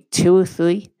that, week 2 or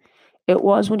 3? it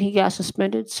was when he got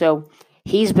suspended. So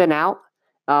he's been out.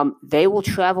 They will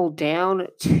travel down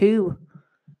to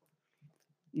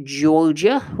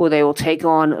Georgia, where they will take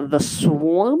on the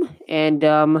Swarm. And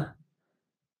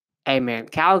hey, man,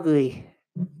 Calgary.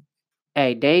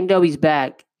 Hey, Dane Dobie's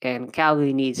back, and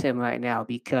Calgary needs him right now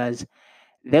because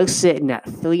they're sitting at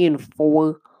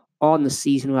 3-4 on the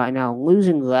season right now,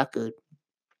 losing record.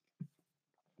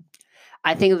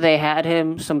 I think if they had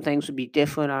him, some things would be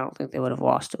different. I don't think they would have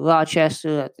lost to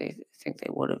Rochester. I think they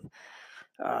would have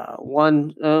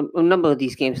won a number of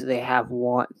these games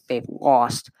that they've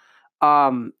lost.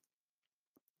 So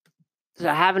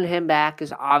having him back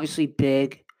is obviously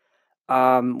big.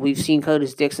 We've seen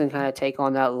Curtis Dixon kind of take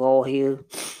on that role here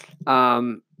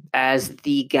as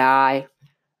the guy.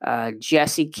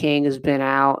 Jesse King has been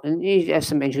out, and you have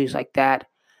some injuries like that.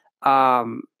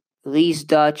 Lee's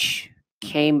Dutch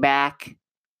came back.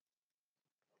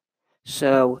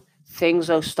 So things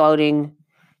are starting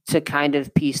to kind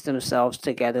of piece themselves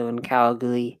together in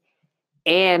Calgary.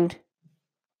 And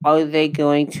are they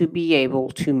going to be able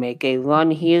to make a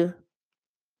run here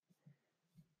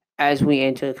as we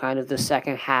enter kind of the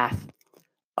second half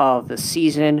of the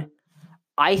season?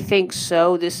 I think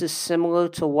so. This is similar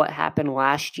to what happened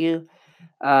last year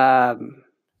in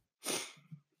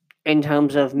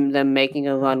terms of them making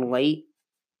a run late.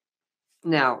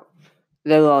 Now,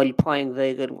 they were already playing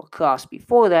very good lacrosse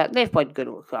before that. They've played good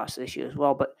lacrosse this year as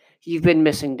well, but you've been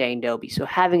missing Dane Dobie. So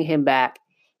having him back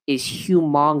is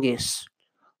humongous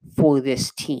for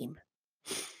this team.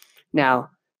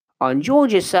 Now, on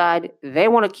Georgia's side, they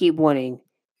want to keep winning.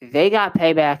 They got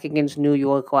payback against New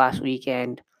York last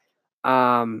weekend.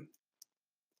 Man,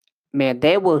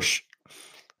 they were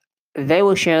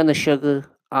sharing the sugar.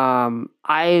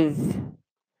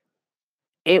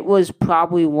 It was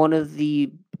probably one of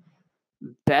the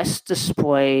best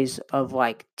displays of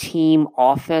like team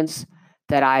offense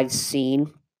that I've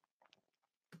seen.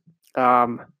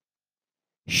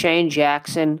 Shane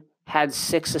Jackson had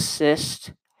 6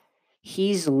 assists.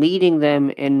 He's leading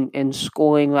them in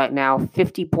scoring right now.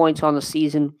 50 points on the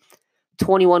season,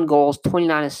 21 goals,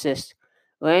 29 assists.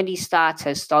 Randy Stotts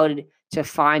has started to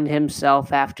find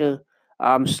himself after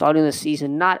starting the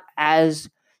season not as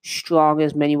strong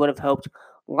as many would have hoped.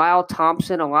 Lyle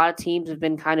Thompson, a lot of teams have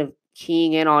been kind of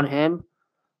keying in on him.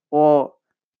 Or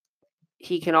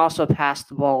he can also pass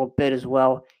the ball a bit as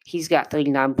well. He's got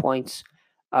 39 points,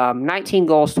 19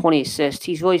 goals, 20 assists.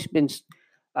 He's really been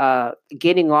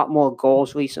getting a lot more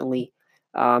goals recently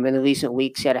in the recent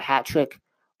weeks. He had a hat trick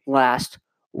last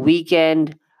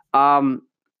weekend.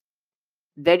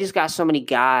 They just got so many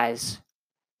guys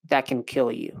that can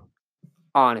kill you,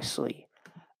 honestly.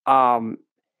 And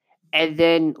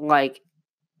then, like,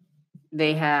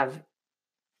 they have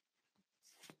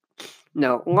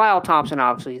Lyle Thompson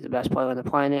obviously is the best player on the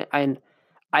planet, and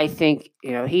I think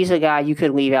he's a guy you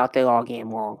could leave out there all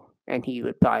game long, and he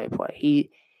would probably play.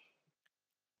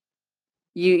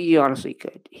 You honestly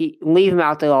could. Leave him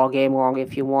out there all game long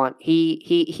if you want.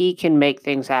 He can make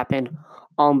things happen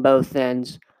on both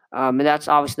ends, and that's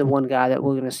obviously the one guy that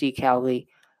we're going to see Calgary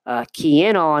key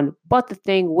in on. But the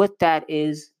thing with that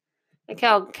is,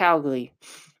 Calgary,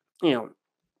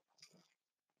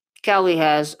 Calgary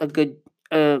has a good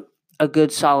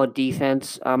solid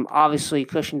defense. Obviously,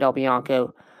 Christian Del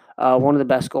Bianco, one of the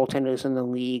best goaltenders in the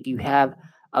league. You have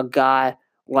a guy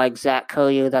like Zach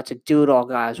Currier that's a do-it-all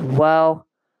guy as well.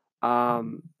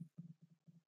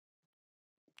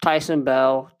 Tyson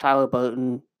Bell, Tyler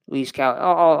Burton, Reese Cal,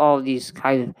 all of these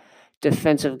kind of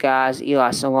defensive guys.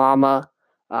 Eli Salama.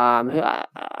 Who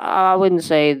I wouldn't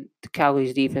say the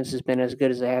Calgary's defense has been as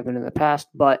good as they have been in the past,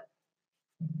 but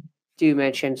do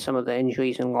mention some of the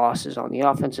injuries and losses on the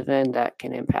offensive end that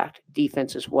can impact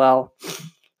defense as well.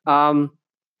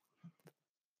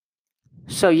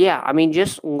 So yeah, I mean,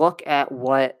 just look at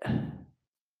what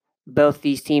both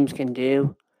these teams can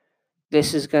do.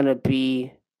 This is going to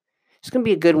be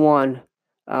a good one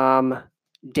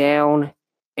down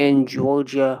in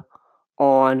Georgia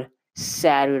on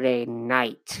Saturday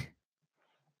night.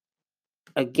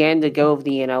 Again, to go over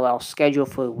the NLL schedule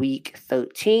for week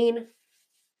 13.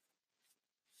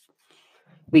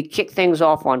 We kick things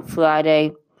off on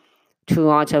Friday.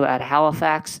 Toronto at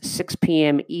Halifax, 6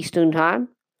 p.m. Eastern Time.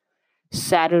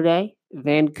 Saturday,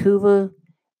 Vancouver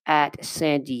at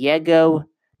San Diego.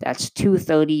 That's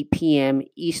 2:30 p.m.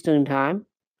 Eastern Time.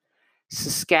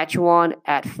 Saskatchewan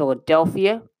at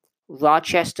Philadelphia.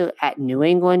 Rochester at New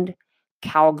England.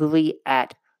 Calgary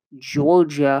at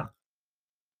Georgia.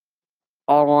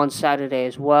 All on Saturday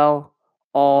as well.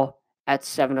 All at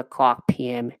 7 o'clock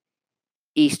p.m.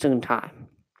 Eastern Time.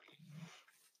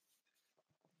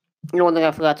 One thing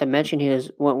I forgot to mention here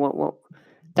is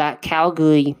that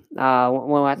Calgary,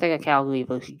 when I think of Calgary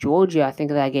versus Georgia, I think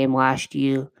of that game last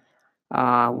year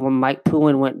when Mike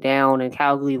Poulin went down and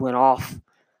Calgary went off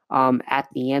at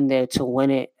the end there to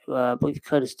win it. I believe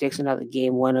Curtis Dixon had the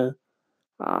game winner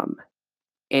um,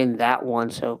 in that one,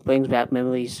 so it brings back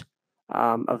memories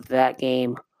of that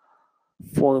game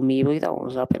for me. I believe that one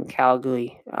was up in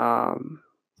Calgary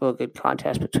for a good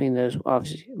contest between those.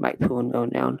 Obviously, Mike Poulin going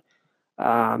down.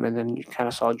 And then you kind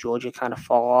of saw Georgia kind of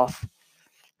fall off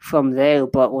from there,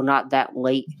 but we're not that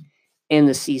late in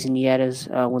the season yet as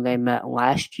when they met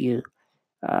last year.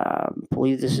 I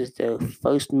believe this is the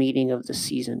first meeting of the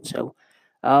season. So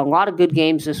a lot of good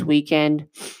games this weekend.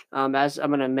 As I'm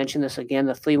going to mention this again,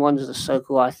 the 3-1s of the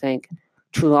circle, I think.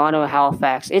 Toronto,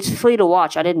 Halifax. It's free to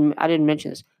watch. I didn't mention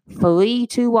this. Free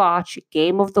to watch.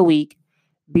 Game of the week.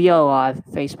 BL Live,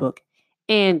 Facebook,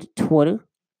 and Twitter.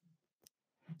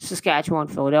 Saskatchewan,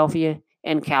 Philadelphia,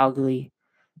 and Calgary.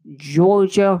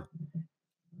 Georgia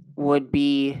would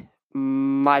be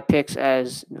my picks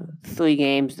as 3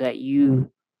 games that you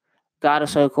gotta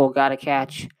circle, gotta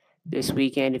catch this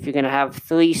weekend. If you're gonna have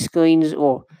 3 screens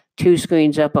or 2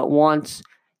 screens up at once,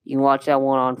 you can watch that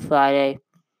one on Friday.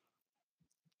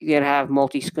 You're gonna have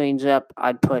multi screens up.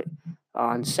 I'd put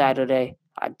on Saturday.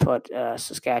 I'd put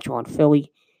Saskatchewan,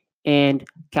 Philly, and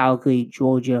Calgary,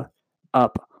 Georgia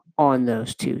up on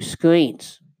those 2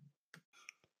 screens.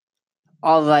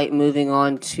 All right, moving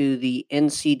on to the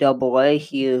NCAA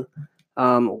here.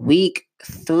 Week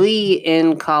 3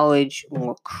 in college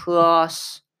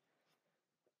lacrosse.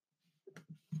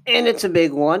 And it's a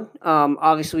big one.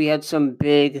 Obviously, we had some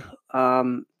big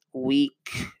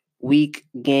week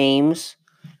games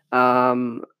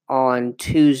on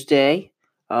Tuesday.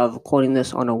 Recording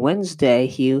this on a Wednesday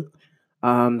here.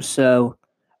 So,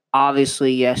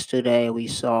 obviously, yesterday we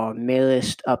saw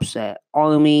Marist upset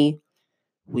Army.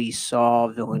 We saw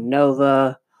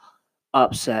Villanova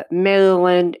upset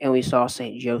Maryland, and we saw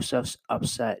St. Joseph's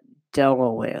upset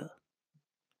Delaware.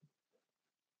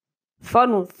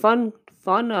 Fun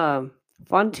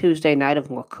Tuesday night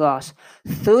of lacrosse.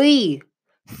 Three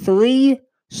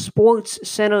Sports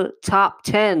Center top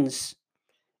 10s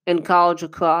in college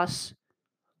lacrosse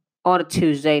on a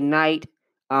Tuesday night.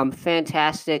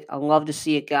 Fantastic. I love to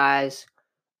see it, guys.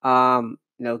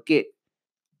 Get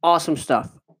awesome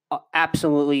stuff.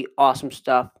 Absolutely awesome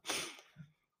stuff.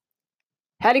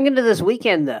 Heading into this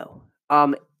weekend, though,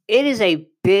 it is a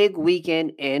big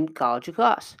weekend in college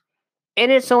lacrosse.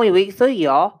 And it's only week 3,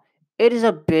 y'all. It is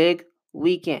a big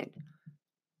weekend.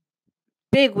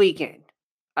 Big weekend.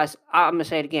 I'm going to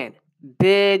say it again.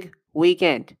 Big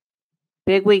weekend.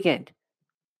 Big weekend.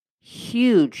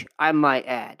 Huge, I might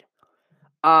add.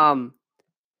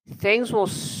 Things will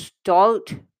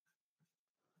start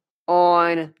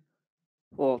on,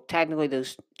 well, technically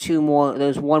there's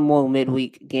one more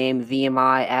midweek game,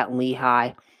 VMI at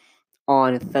Lehigh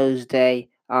on Thursday.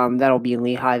 That'll be a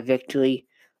Lehigh victory.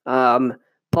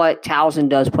 But Towson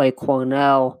does play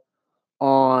Cornell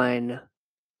on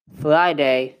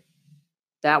Friday.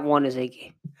 That one is a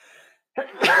game.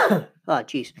 Oh,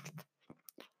 jeez.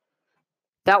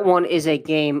 That one is a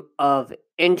game of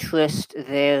interest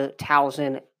there.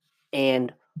 Towson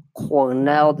and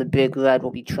Cornell, the Big Red,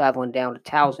 will be traveling down to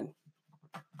Towson.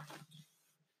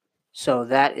 So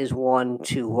that is one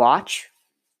to watch.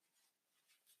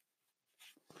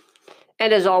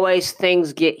 And as always,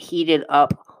 things get heated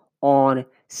up on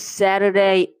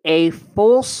Saturday, a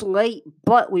full slate,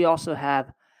 but we also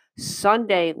have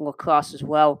Sunday lacrosse as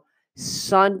well.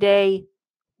 Sunday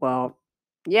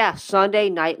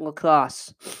night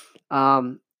lacrosse.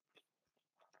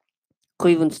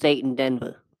 Cleveland State and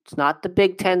Denver. It's not the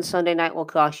Big Ten Sunday night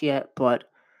lacrosse yet, but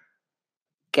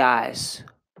guys,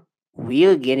 we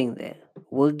are getting there.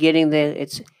 We're getting there.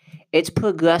 It's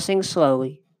progressing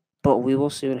slowly, but we will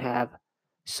soon have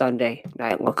Sunday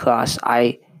night lacrosse.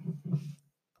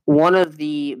 One of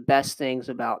the best things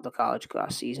about the college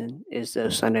lacrosse season is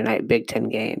those Sunday night Big Ten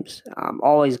games.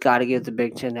 Always got to give the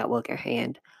Big Ten Network a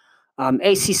hand.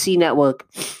 ACC Network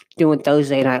doing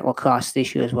Thursday night lacrosse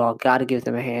this year as well. Got to give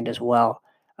them a hand as well.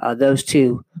 Those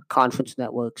 2 conference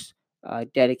networks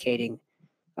dedicating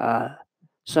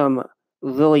some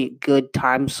really good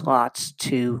time slots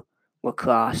to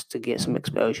lacrosse to get some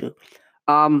exposure.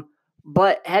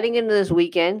 But heading into this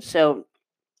weekend, so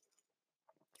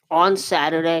on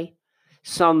Saturday,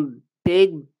 some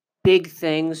big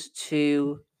things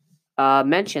to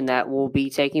mention that will be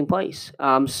taking place.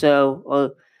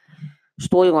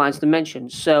 Storylines to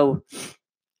mention. So,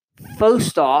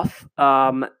 first off,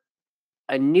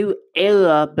 a new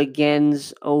era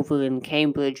begins over in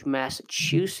Cambridge,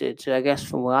 Massachusetts. I guess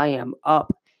from where I am,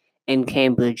 up in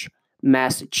Cambridge,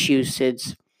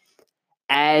 Massachusetts,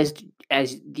 as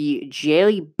the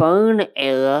Jerry Byrne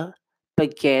era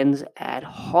begins at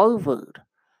Harvard.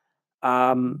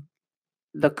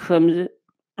 The Crimson,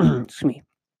 excuse me,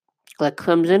 the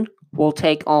Crimson will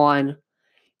take on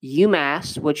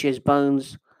UMass, which is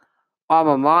Byrne's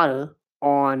alma mater,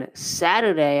 on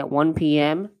Saturday at 1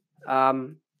 p.m.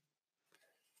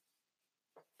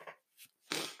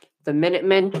 The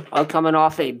Minutemen are coming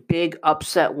off a big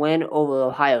upset win over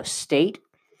Ohio State.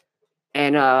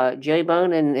 And Jerry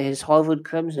Byrne and his Harvard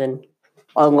Crimson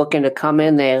are looking to come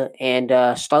in there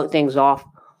and start things off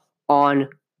on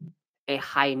a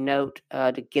high note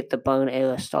to get the Byrne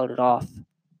era started off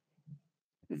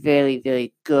very,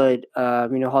 very good.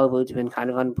 Harvard's been kind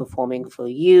of underperforming for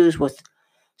years with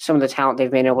some of the talent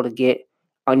they've been able to get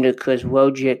under Chris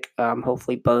Wojcik.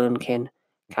 Hopefully Byrne can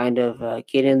kind of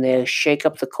get in there, shake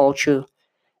up the culture,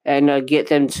 and get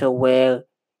them to where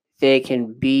they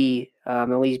can be at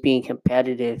least being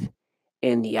competitive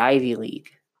in the Ivy League.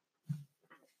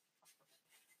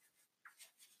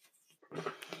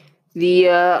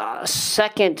 The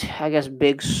second, I guess,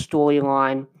 big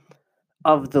storyline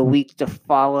of the week to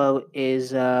follow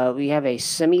is we have a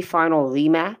semifinal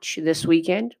rematch this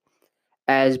weekend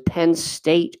as Penn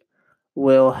State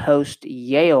will host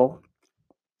Yale.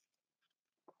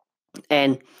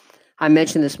 And I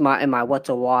mentioned this in my What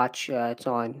to Watch. It's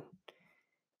on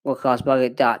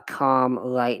lacrossebucket.com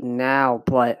right now.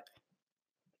 But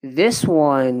this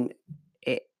one,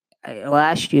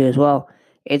 last year as well,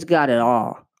 it's got it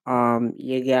all.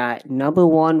 You got number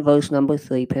 1 versus number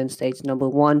 3. Penn State's number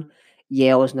 1.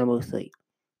 Yale is number 3.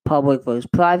 Public versus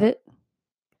private.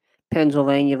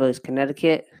 Pennsylvania versus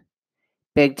Connecticut.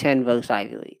 Big Ten versus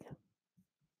Ivy League.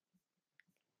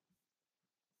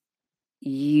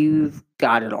 You've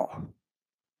got it all.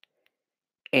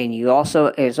 And it's also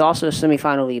a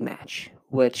semifinal rematch,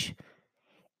 which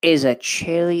is a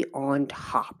cherry on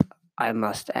top, I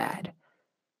must add.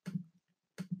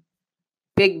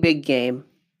 Big game.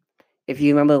 If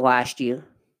you remember last year,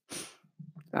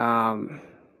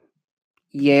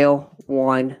 Yale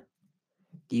won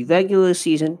the regular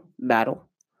season battle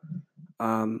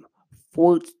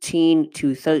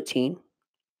 14-13,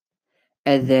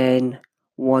 and then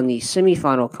won the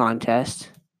semifinal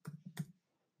contest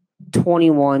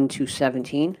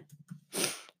 21-17.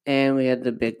 And we had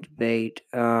the big debate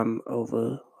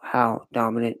over how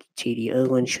dominant TD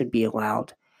Ierlan should be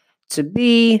allowed to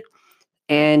be.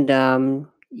 And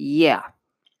yeah.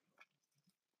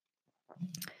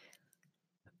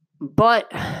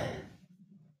 But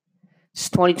it's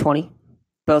 2020.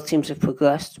 Both teams have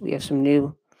progressed. We have some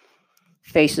new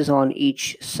faces on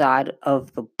each side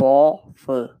of the ball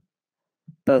for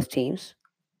both teams.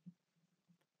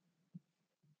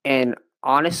 And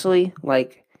honestly,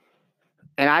 and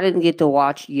I didn't get to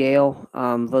watch Yale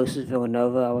versus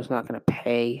Villanova. I was not going to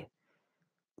pay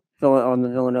on the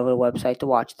Villanova website to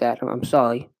watch that. I'm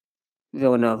sorry,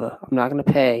 Villanova. I'm not going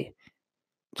to pay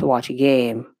to watch a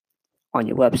game on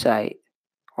your website,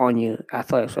 on your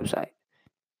athletics website.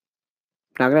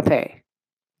 Not going to pay.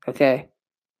 Okay?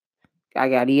 I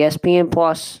got ESPN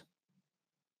Plus.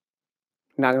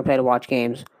 Not going to pay to watch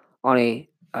games on a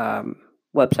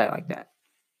website like that.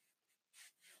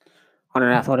 On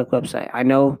an athletic website. I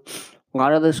know a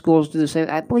lot of the schools do the same.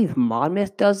 I believe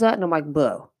Monmouth does that, and I'm like,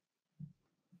 bro,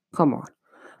 come on.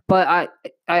 But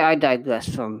I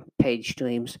digress from paid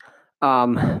streams.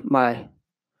 My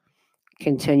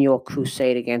continual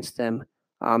crusade against them.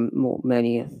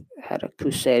 Many have had a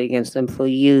crusade against them for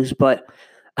years, but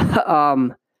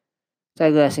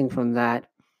digressing from that,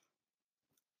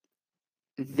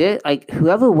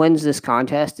 whoever wins this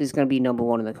contest is going to be number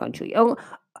 1 in the country.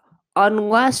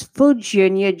 Unless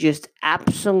Virginia just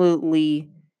absolutely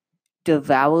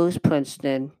devours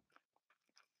Princeton,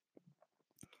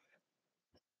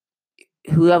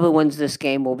 whoever wins this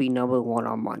game will be number 1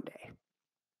 on Monday.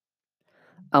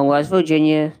 Unless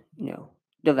Virginia,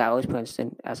 devours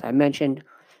Princeton, as I mentioned,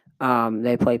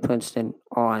 they play Princeton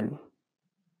on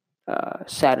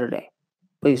Saturday,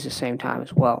 but it's the same time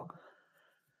as well.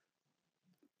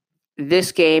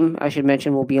 This game, I should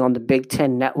mention, will be on the Big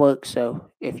Ten Network, so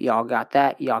if y'all got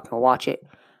that, y'all can watch it.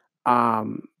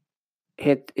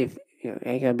 If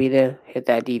ain't gonna be there, hit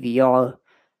that DVR.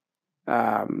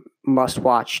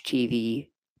 Must-watch TV,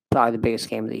 probably the biggest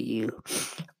game of the year.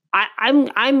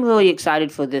 I'm really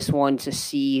excited for this one to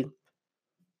see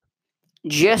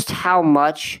just how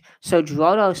much. So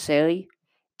Gerard Arceri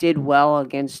did well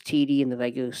against TD in the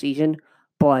regular season,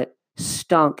 but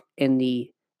stunk in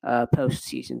the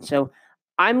postseason. So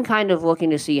I'm kind of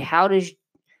looking to see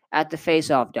at the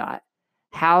face-off dot,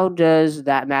 how does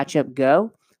that matchup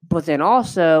go? But then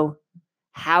also,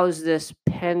 how's this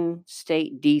Penn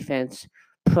State defense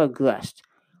progressed?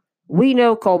 We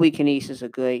know Colby Canese is a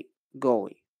great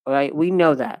goalie, all right? We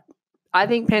know that. I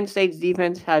think Penn State's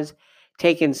defense has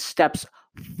taken steps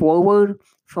forward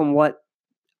from what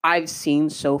I've seen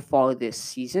so far this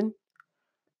season.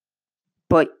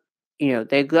 But,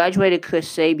 they graduated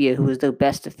Chris Sabia, who was their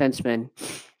best defenseman.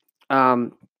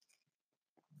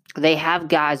 They have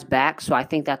guys back, so I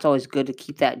think that's always good to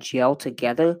keep that gel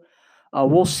together.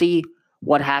 We'll see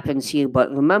what happens here.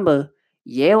 But remember,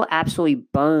 Yale absolutely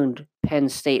burned Penn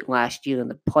State last year in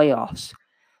the playoffs.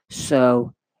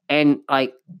 So, and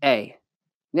hey,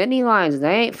 Nittany Lions,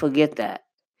 they ain't forget that.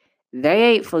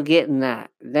 They ain't forgetting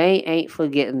that. They ain't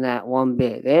forgetting that one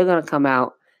bit. They're going to come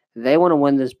out. They want to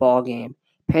win this ball game.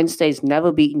 Penn State's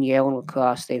never beaten Yale in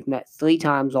lacrosse. They've met 3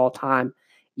 times all time.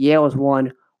 Yale has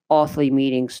won all 3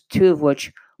 meetings, 2 of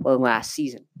which were last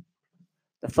season.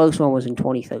 The first one was in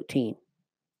 2013.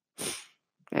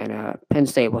 And Penn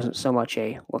State wasn't so much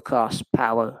a lacrosse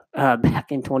power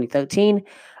back in 2013.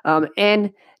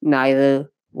 And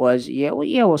neither was Yale.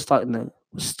 Yale was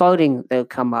starting to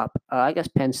come up. I guess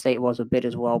Penn State was a bit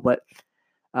as well, but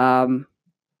it's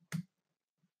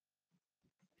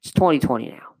 2020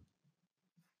 now.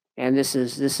 And this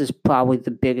is probably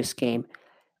the biggest game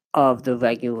of the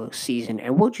regular season.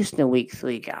 And we're just in week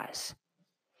 3, guys.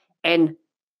 And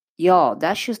y'all,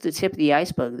 that's just the tip of the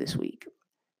iceberg this week.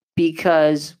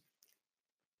 Because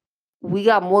we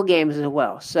got more games as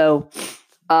well. So,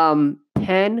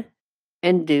 Penn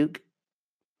and Duke.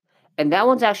 And that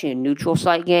one's actually a neutral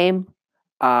site game.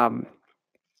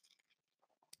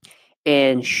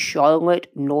 In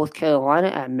Charlotte, North Carolina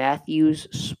at Matthews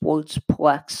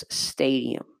Sportsplex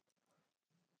Stadium.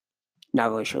 Not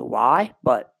really sure why,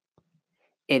 but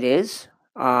it is.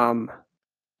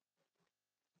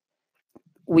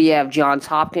 We have Johns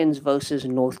Hopkins versus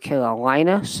North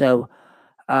Carolina. So,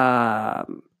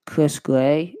 Chris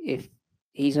Gray, if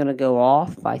he's going to go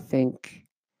off, I think,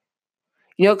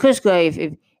 Chris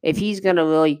Gray, if he's going to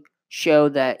really show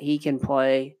that he can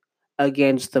play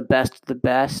against the best of the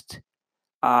best,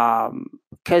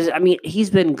 because, he's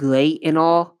been great and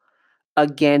all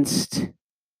against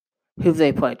who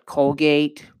they played,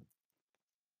 Colgate,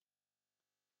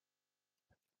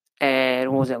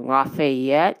 and what was it,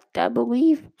 Lafayette, I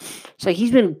believe. So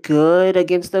he's been good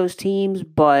against those teams,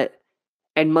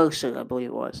 and Mercer, I believe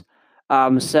it was.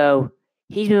 So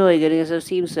he's been really good against those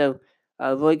teams. So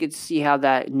really good to see how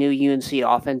that new UNC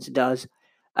offense does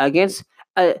against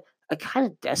a kind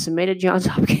of decimated Johns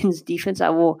Hopkins defense.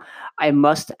 I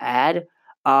must add,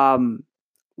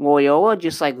 Loyola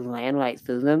just ran right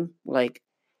through them.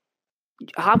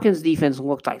 Hopkins defense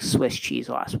looked like Swiss cheese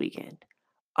last weekend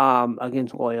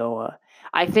against Loyola.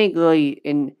 I think really,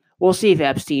 and we'll see if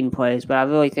Epstein plays, but I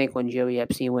really think when Joey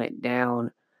Epstein went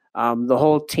down, the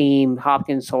whole team,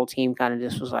 Hopkins' whole team, kind of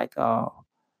just was like,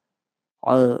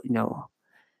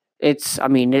 it's.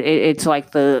 It's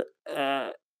like the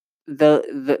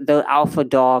alpha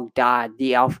dog died.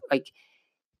 The alpha,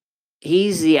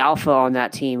 he's the alpha on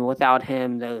that team. Without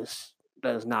him, there's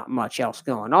not much else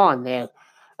going on there.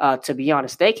 To be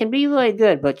honest, they can be really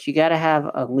good, but you got to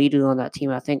have a leader on that team.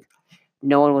 I think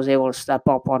no one was able to step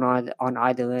up on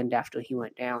either end after he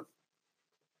went down.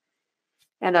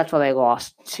 And that's why they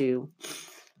lost to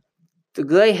the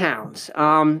Greyhounds.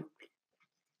 So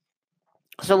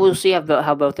we'll see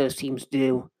how both those teams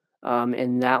do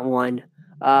in that one.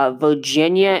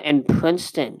 Virginia and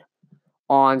Princeton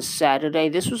on Saturday.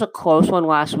 This was a close one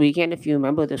last weekend. If you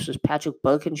remember, this was Patrick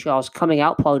Birkinshaw's coming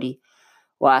out party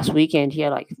last weekend. He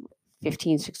had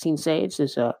 15, 16 saves.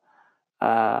 There's a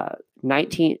class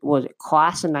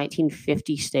of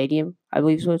 1950 stadium, I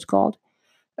believe is what it's called.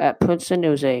 At Princeton,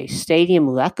 there was a stadium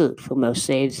record for most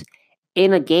saves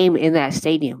in a game in that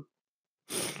stadium.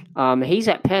 He's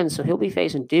at Penn, so he'll be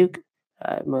facing Duke.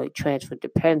 Transferred to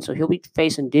Penn, so he'll be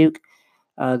facing Duke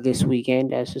this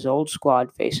weekend as his old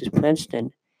squad faces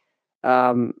Princeton.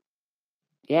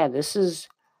 This is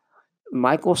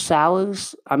Michael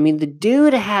Sowers. The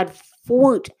dude had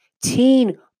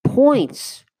 14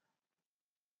 points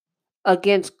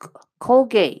against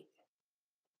Colgate.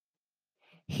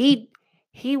 He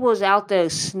was out there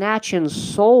snatching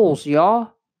souls,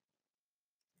 y'all.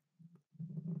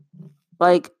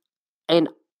 And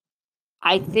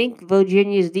I think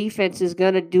Virginia's defense is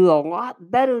going to do a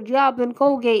lot better job than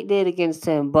Colgate did against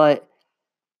him. But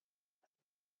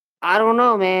I don't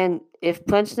know, man. If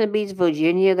Princeton beats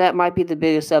Virginia, that might be the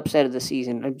biggest upset of the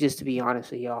season, just to be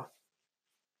honest with y'all.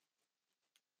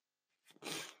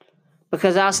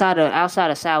 Because outside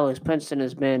of Sowers, Princeton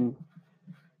has been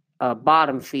a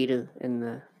bottom feeder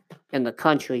in the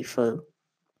country for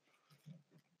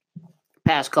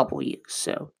past couple of years.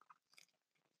 So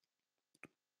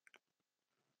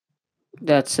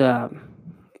that's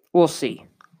we'll see.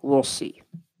 We'll see.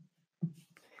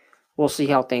 We'll see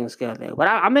how things go there. But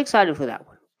I'm excited for that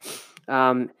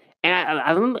one. And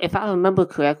I remember, if I remember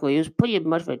correctly, it was pretty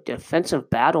much of a defensive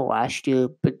battle last year,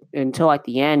 but until at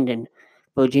the end, and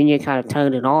Virginia kind of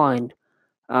turned it on.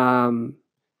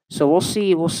 So we'll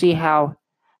see. We'll see how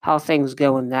things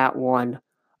go in that one.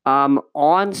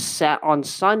 On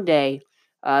Sunday,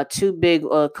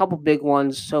 a couple big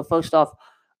ones. So first off,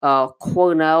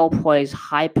 Cornell plays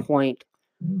High Point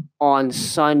on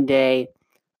Sunday.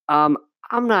 I'm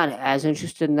not as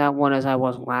interested in that one as I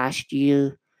was last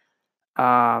year.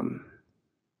 Did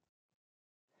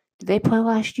they play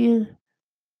last year?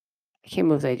 I can't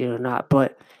remember if they did or not,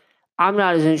 but I'm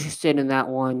not as interested in that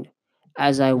one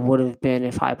as I would have been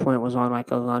if High Point was on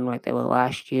like a run like they were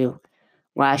last year.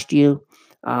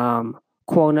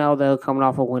 Cornell, they're coming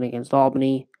off a win against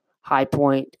Albany. High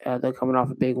Point, they're coming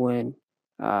off a big win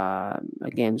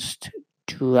against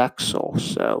Drexel.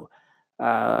 So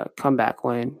comeback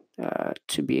win,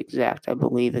 to be exact, I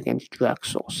believe, against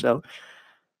Drexel. So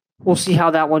we'll see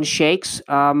how that one shakes.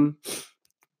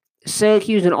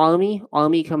 Syracuse and Army.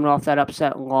 Army coming off that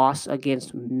upset loss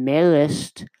against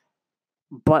Marist.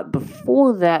 But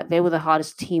before that, they were the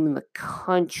hottest team in the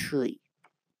country.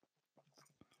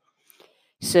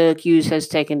 Syracuse has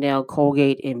taken down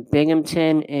Colgate in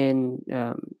Binghamton in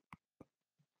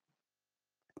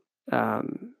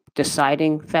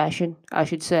deciding fashion, I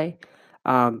should say.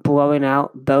 Blowing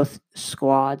out both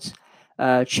squads.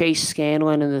 Chase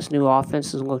Scanlon in this new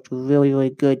offense has looked really,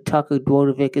 really good. Tucker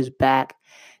Dwardovic is back.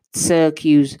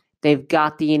 Syracuse, they've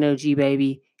got the energy,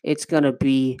 baby. It's gonna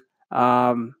be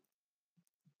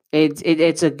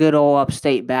it's a good old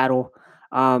upstate battle.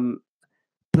 Brennan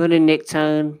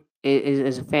Nichtone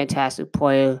is a fantastic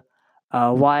player.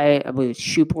 Wyatt, I believe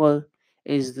Shupler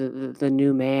is the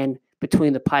new man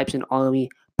between the pipes and Army.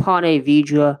 Ponte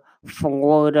Vedra,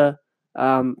 Florida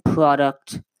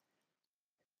product.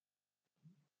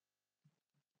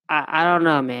 I don't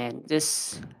know, man.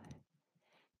 This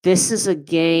is a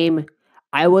game.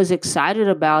 I was excited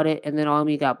about it, and then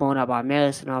Army got blown out by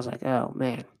Marist, and I was like, oh,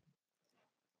 man.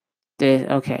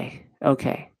 Okay.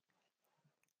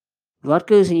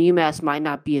 Rutgers and UMass might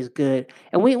not be as good.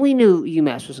 And we knew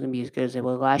UMass was going to be as good as they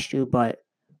were last year, but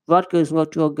Rutgers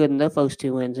looked real good in their first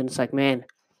two wins, and it's like, man,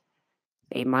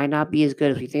 they might not be as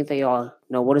good as we think they are.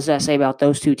 No, what does that say about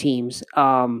those two teams?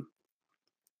 Army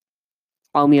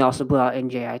also blew out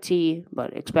NJIT,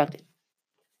 but expected.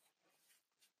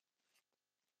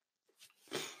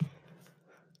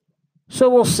 So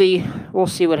we'll see. We'll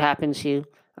see what happens here.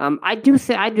 I do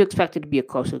expect it to be a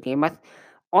closer game.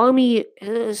 Army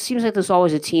seems like there's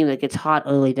always a team that gets hot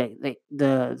early.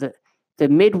 The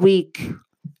midweek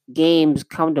games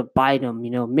come to bite them.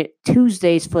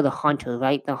 Tuesdays for the Hunter,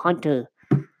 right? The Hunter,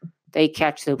 they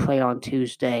catch their play on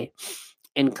Tuesday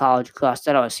in college class.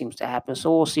 That always seems to happen.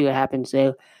 So we'll see what happens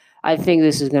there. I think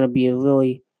this is going to be a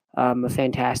really a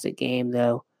fantastic game,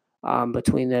 though,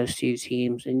 between those two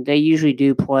teams, and they usually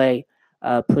do play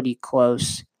pretty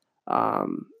close,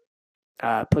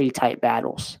 pretty tight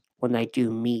battles when they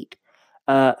do meet.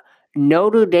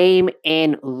 Notre Dame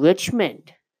and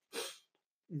Richmond.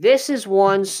 This is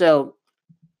one, so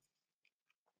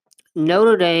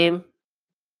Notre Dame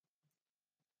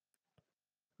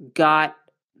got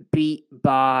beat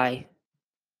by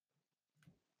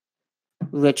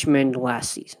Richmond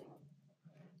last season.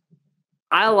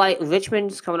 I like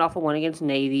Richmond's coming off a win against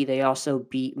Navy. They also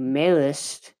beat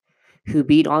Marist, who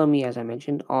beat Army, as I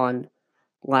mentioned, on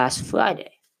last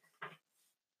Friday.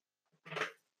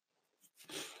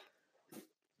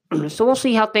 So we'll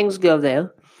see how things go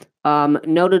there.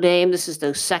 Notre Dame, this is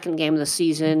the second game of the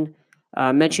season.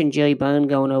 Mentioned Jerry Byrne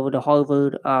going over to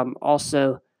Harvard.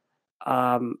 Also,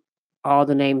 all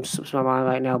the names slips my mind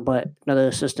right now, but another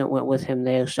assistant went with him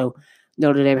there. So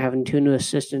Notre Dame having two new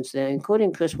assistants there,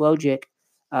 including Chris Wojcik.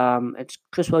 It's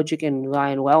Chris Wojcik and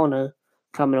Ryan Wellner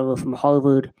coming over from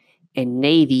Harvard and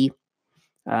Navy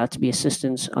to be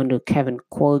assistants under Kevin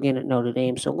Corrigan at Notre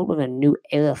Dame. So a little bit of a new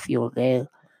era feel there.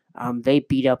 They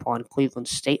beat up on Cleveland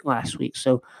State last week,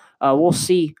 so we'll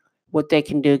see what they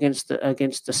can do against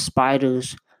the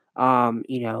Spiders. I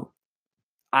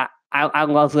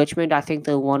love Richmond. I think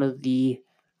they're one of the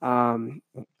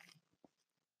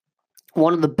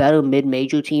better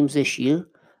mid-major teams this year,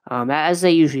 as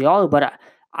they usually are. But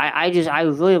I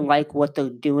really like what they're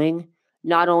doing,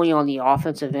 not only on the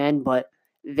offensive end, but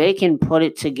they can put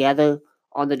it together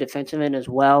on the defensive end as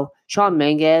well. Sean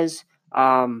Menges,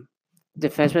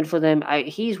 defenseman for them,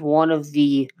 he's one of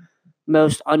the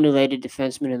most underrated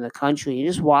defenseman in the country. You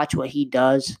just watch what he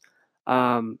does.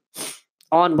 On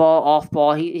ball, off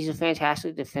ball, he's a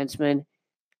fantastic defenseman.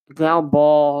 Ground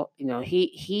ball,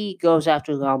 he goes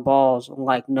after ground balls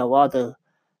like no other.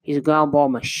 He's a ground ball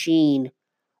machine.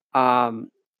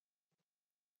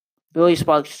 Really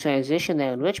sparks transition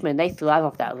there in Richmond. They thrive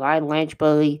off that. Ryan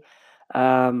Lanchbury,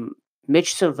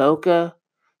 Mitch Savoca,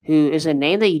 who is a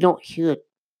name that you don't hear a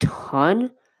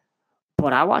ton,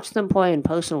 but I watched them play in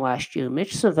person last year.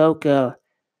 Mitch Savoca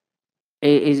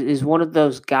is one of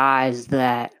those guys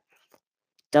that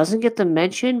doesn't get the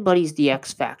mention, but he's the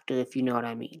X factor, if you know what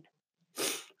I mean.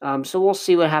 So we'll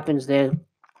see what happens there.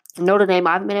 Notre Dame,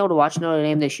 I haven't been able to watch Notre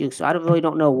Dame this year, so I really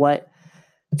don't know what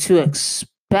to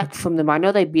expect from them. I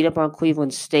know they beat up on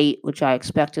Cleveland State, which I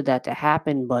expected that to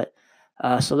happen, but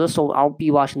I'll be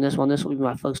watching this one. This will be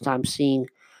my first time seeing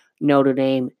Notre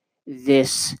Dame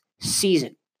this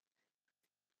season.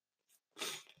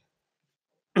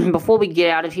 Before we get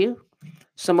out of here,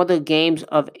 some other games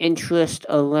of interest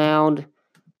around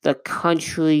the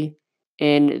country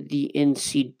in the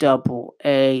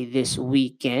NCAA this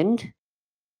weekend.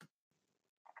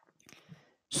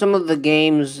 Some of the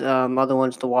games, other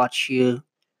ones to watch here.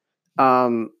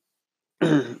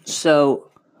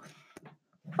 So,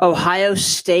 Ohio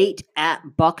State at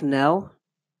Bucknell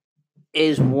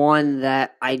is one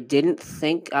that I didn't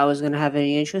think I was going to have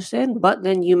any interest in, but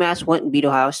then UMass went and beat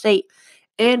Ohio State,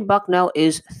 and Bucknell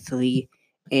is 3-0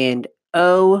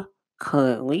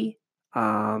 currently.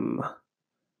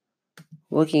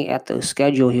 Looking at the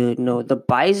schedule here, the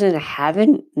Bison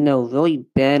haven't, really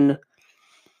been.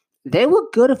 They were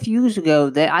good a few years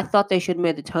ago. I thought they should have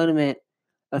made the tournament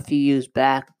a few years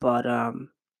back, but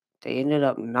they ended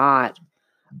up not.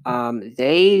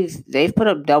 They've put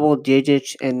up double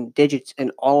digits in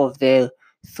all of their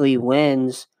 3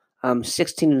 wins.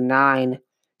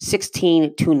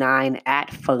 16-9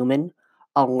 at Furman,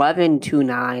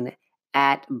 11-9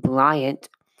 at Bryant,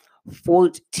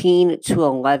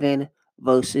 14-11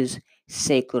 versus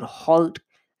Sacred Heart.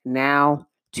 Now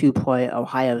to play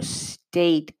Ohio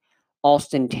State.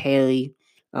 Austin Terry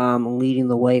leading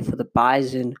the way for the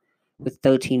Bison with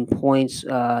 13 points.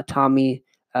 Tommy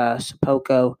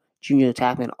Sapoko, junior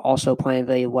attackman, also playing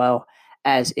very well,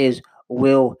 as is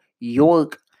Will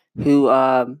York, who,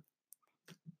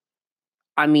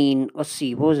 let's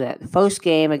see, what was that? The first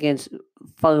game against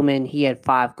Furman, he had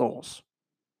 5 goals.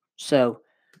 So,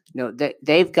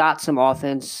 they've got some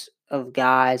offensive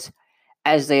guys,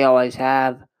 as they always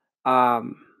have.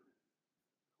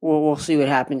 We'll see what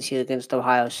happens here against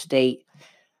Ohio State.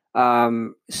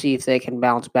 See if they can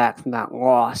bounce back from that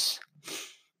loss.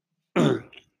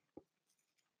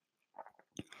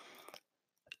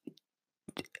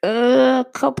 A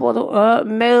couple of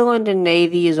Maryland and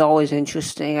Navy is always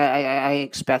interesting. I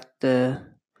expect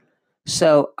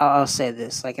So I'll say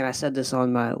this, and I said this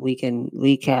on my weekend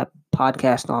recap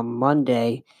podcast on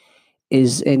Monday,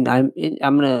 and I'm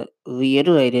gonna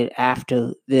reiterate it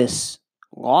after this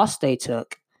loss they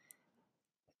took.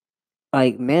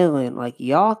 Maryland,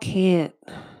 y'all can't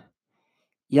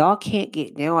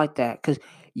get down like that, because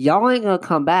y'all ain't gonna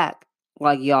come back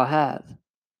like y'all have.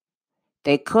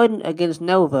 They couldn't against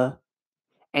Nova,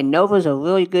 and Nova's a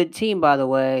really good team, by the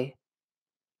way.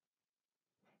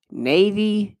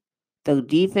 Navy, the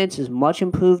defense is much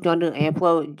improved under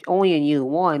Amplo, only in year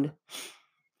 1.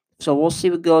 So we'll see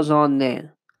what goes on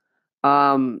there.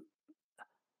 A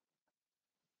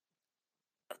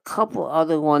couple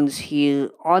other ones here.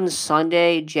 On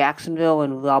Sunday, Jacksonville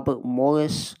and Robert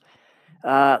Morris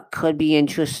could be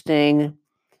interesting.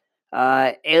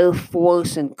 Air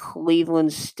Force and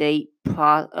Cleveland State.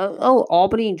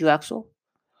 Albany and Drexel.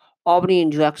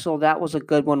 That was a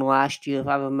good one last year, if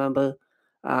I remember.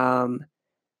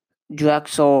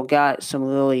 Drexel got some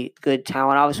really good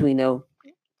talent. Obviously, we know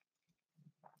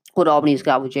what Albany's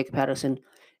got with Jacob Patterson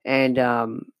and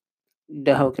Daho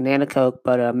Kananakoke,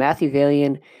 but Matthew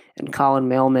Varian and Colin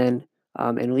Mailman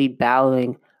and Lee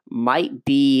Bowling might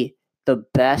be the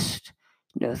best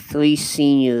 3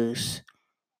 senior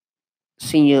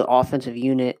offensive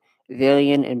unit.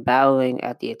 Varian and Bowling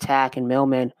at the attack, and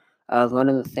Mailman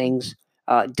running the things,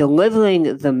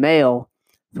 delivering the mail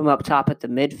from up top at the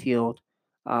midfield.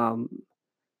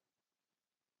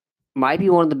 Might be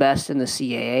one of the best in the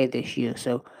CAA this year.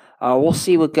 So we'll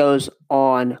see what goes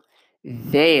on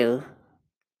there.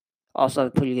 Also,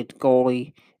 a pretty good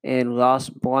goalie in Ross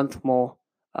Bronthmal,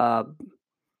 I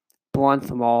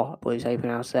believe is how you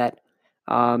pronounce that,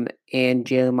 and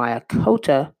Jeremiah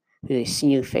Cota, who's a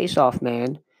senior face-off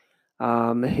man,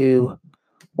 who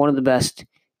one of the best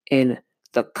in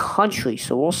the country.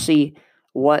 So we'll see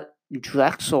what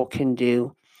Drexel can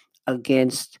do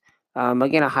against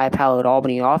Again, a high-powered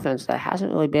Albany offense that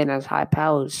hasn't really been as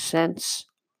high-powered since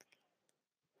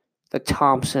the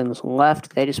Thompsons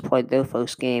left. They just played their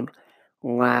first game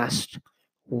last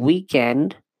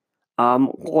weekend.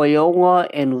 Loyola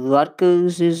and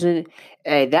Rutgers isn't.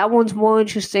 Hey, that one's more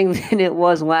interesting than it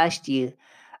was last year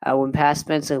when Pat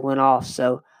Spencer went off.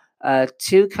 So,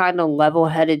 two kind of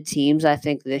level-headed teams. I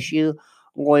think this year,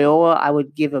 Loyola, I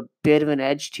would give a bit of an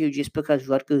edge to just because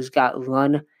Rutgers got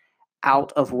run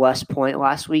out of West Point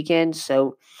last weekend.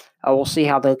 So, we'll see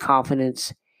how their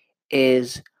confidence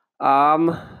is.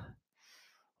 Let's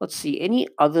see. Any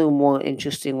other more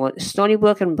interesting one? Stony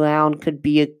Brook and Brown could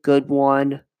be a good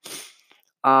one.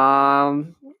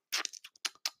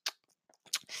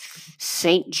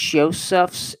 St.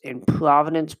 Joseph's in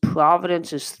Providence.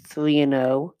 Providence is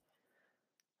 3-0.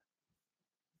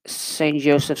 St.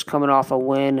 Joseph's coming off a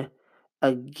win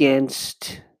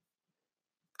against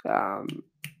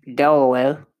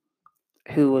Delaware,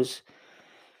 who was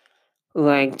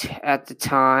ranked at the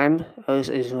time,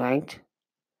 is ranked.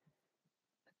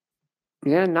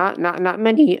 Yeah, not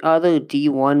many other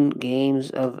D1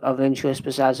 games of interest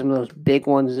besides some of those big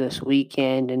ones this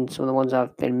weekend and some of the ones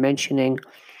I've been mentioning.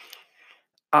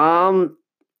 Looking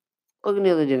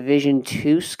at the Division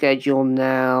II schedule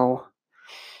now.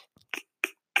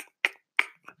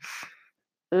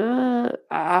 I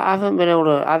haven't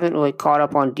really caught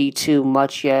up on D2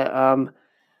 much yet.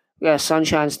 We got a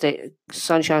Sunshine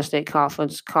State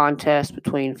Conference contest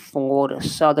between Florida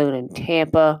Southern and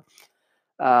Tampa.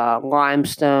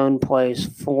 Limestone plays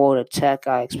Florida Tech.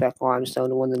 I expect Limestone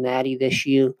to win the Natty this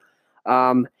year.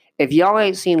 If y'all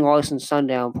ain't seen Larson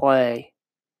Sundown play,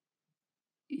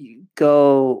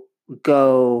 go,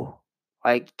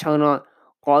 turn on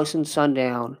Larson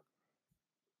Sundown.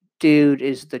 Dude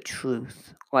is the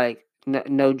truth.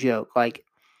 No joke.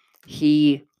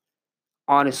 He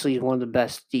honestly is one of the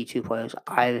best D2 players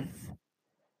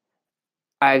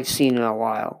I've seen in a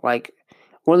while.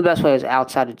 One of the best players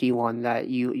outside of D1 that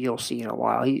you'll see in a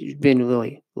while. He's been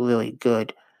really, really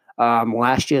good.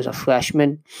 Last year as a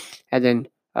freshman, and then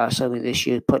certainly this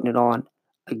year putting it on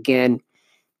again.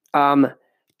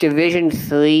 Division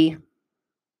 3,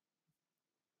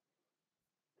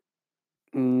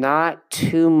 not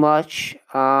too much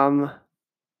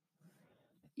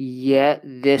yet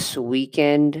this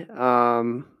weekend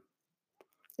in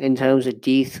terms of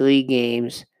D3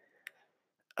 games.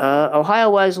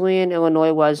 Ohio Wesleyan,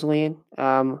 Illinois Wesleyan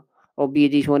will be a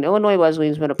D1. Illinois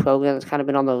Wesleyan's been a program that's kind of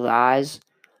been on the rise.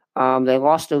 They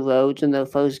lost to Rhodes in their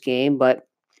first game, but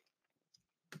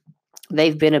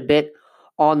they've been a bit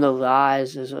on the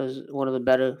rise as one of the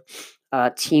better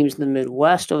teams in the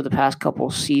Midwest over the past couple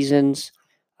of seasons.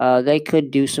 They could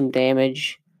do some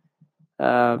damage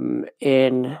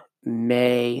in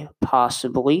May,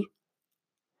 possibly.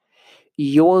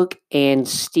 York and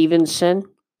Stevenson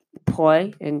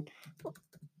play, and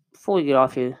before we get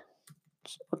off here,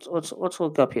 let's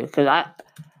look up here because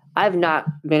I've not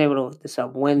been able to look this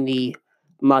up when the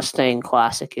Mustang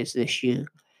Classic is this year.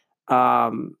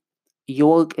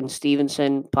 York and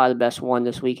Stevenson, probably the best one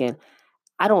this weekend.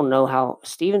 I don't know how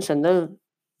Stevenson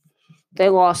they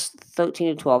lost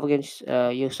 13-12 against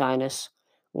Ursinus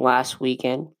last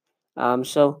weekend.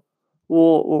 So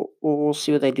we'll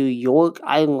see what they do. York,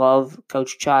 I love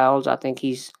Coach Childs. I think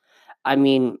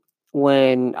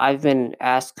when I've been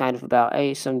asked kind of about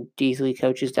some D3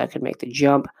 coaches that could make the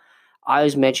jump, I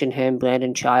always mention him,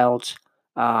 Brandon Childs,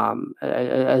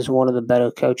 as one of the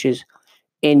better coaches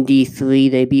in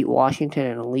D3. They beat Washington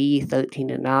and Lee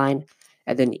 13-9,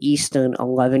 and then Eastern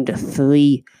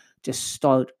 11-3 to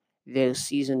start their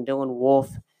season. Dylan Wolf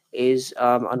is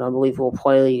an unbelievable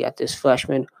player. You got this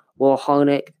freshman, Will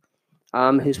Harnick,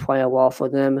 who's playing well for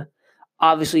them.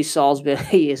 Obviously,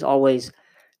 Salisbury is always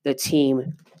the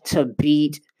team to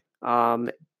beat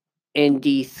in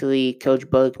D3. Coach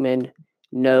Berkman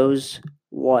knows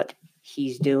what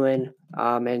he's doing,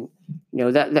 and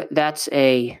that's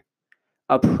a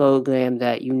program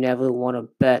that you never want to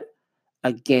bet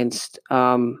against.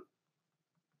 One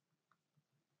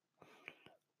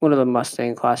of the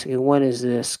Mustang Classic. When is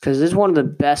this? Because this is one of the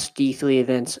best D3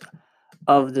 events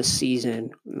of the season.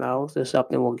 Now look this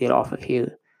up, and we'll get off of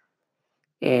here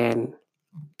and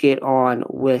get on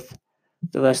with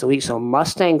the rest of the week. So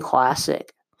Mustang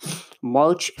Classic,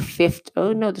 March 5th.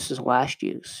 Oh no, this is last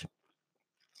year's.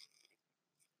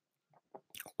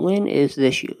 When is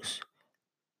this year's?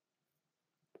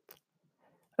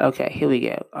 Okay, here we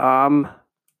go.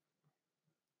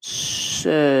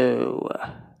 So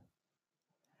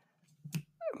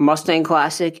Mustang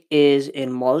Classic is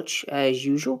in March as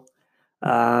usual.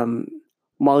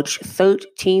 March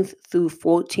 13th through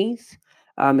 14th.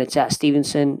 It's at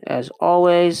Stevenson as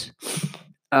always.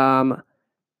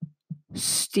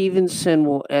 Stevenson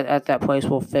will at that place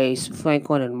will face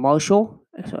Franklin and Marshall,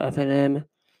 so FNM,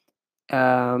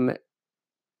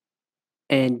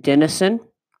 and Denison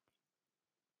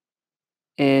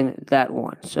in that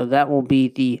one. So that will be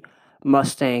the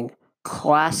Mustang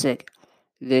Classic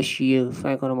this year.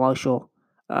 Franklin and Marshall,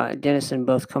 Denison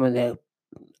both coming there.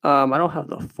 I don't have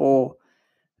the full.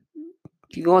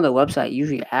 If you go on the website, you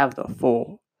usually have the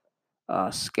full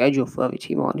schedule for every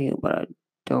team on here, but I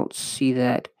don't see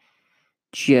that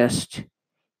just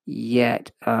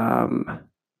yet.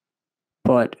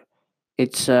 But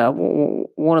it's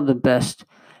one of the best,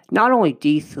 not only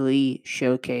D3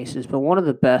 showcases, but one of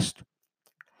the best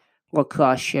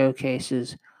lacrosse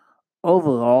showcases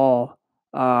overall.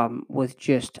 With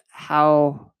just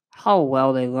how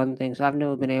well they run things. I've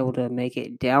never been able to make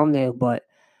it down there, but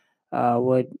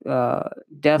would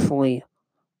definitely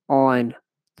on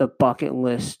the bucket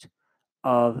list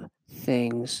of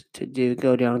things to do.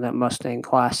 Go down to that Mustang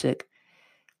Classic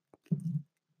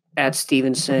at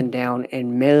Stevenson down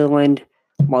in Maryland,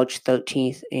 March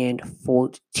 13th and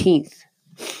 14th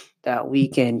that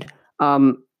weekend.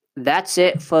 That's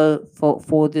it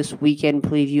for this weekend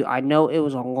preview. I know it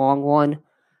was a long one.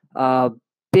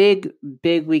 Big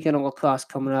weekend of lacrosse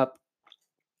coming up.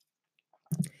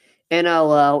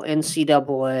 NLL,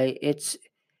 NCAA.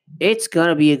 It's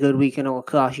gonna be a good weekend of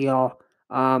lacrosse, y'all.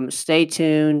 Stay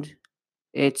tuned.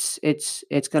 It's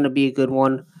gonna be a good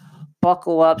one.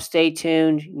 Buckle up, stay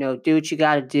tuned. Do what you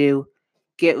gotta do.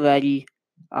 Get ready.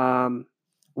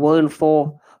 We're in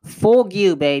full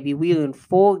gear, baby. We're in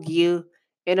full gear.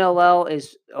 NLL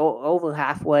is over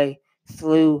halfway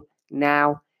through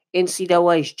now.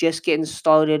 NCAA is just getting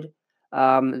started.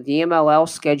 The MLL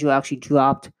schedule actually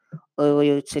dropped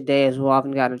earlier today as well. I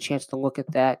haven't gotten a chance to look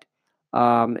at that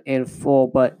in full,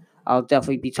 but I'll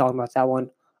definitely be talking about that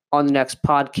one on the next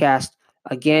podcast.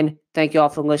 Again, thank you all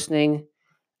for listening.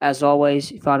 As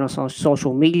always, you find us on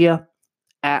social media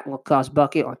at Lacrosse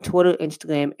Bucket on Twitter,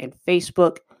 Instagram, and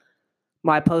Facebook.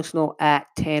 My personal at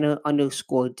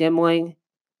Tanner_Dimling.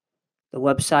 The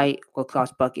website,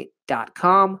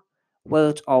 lacrossebucket.com, where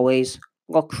it's always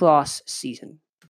lacrosse season.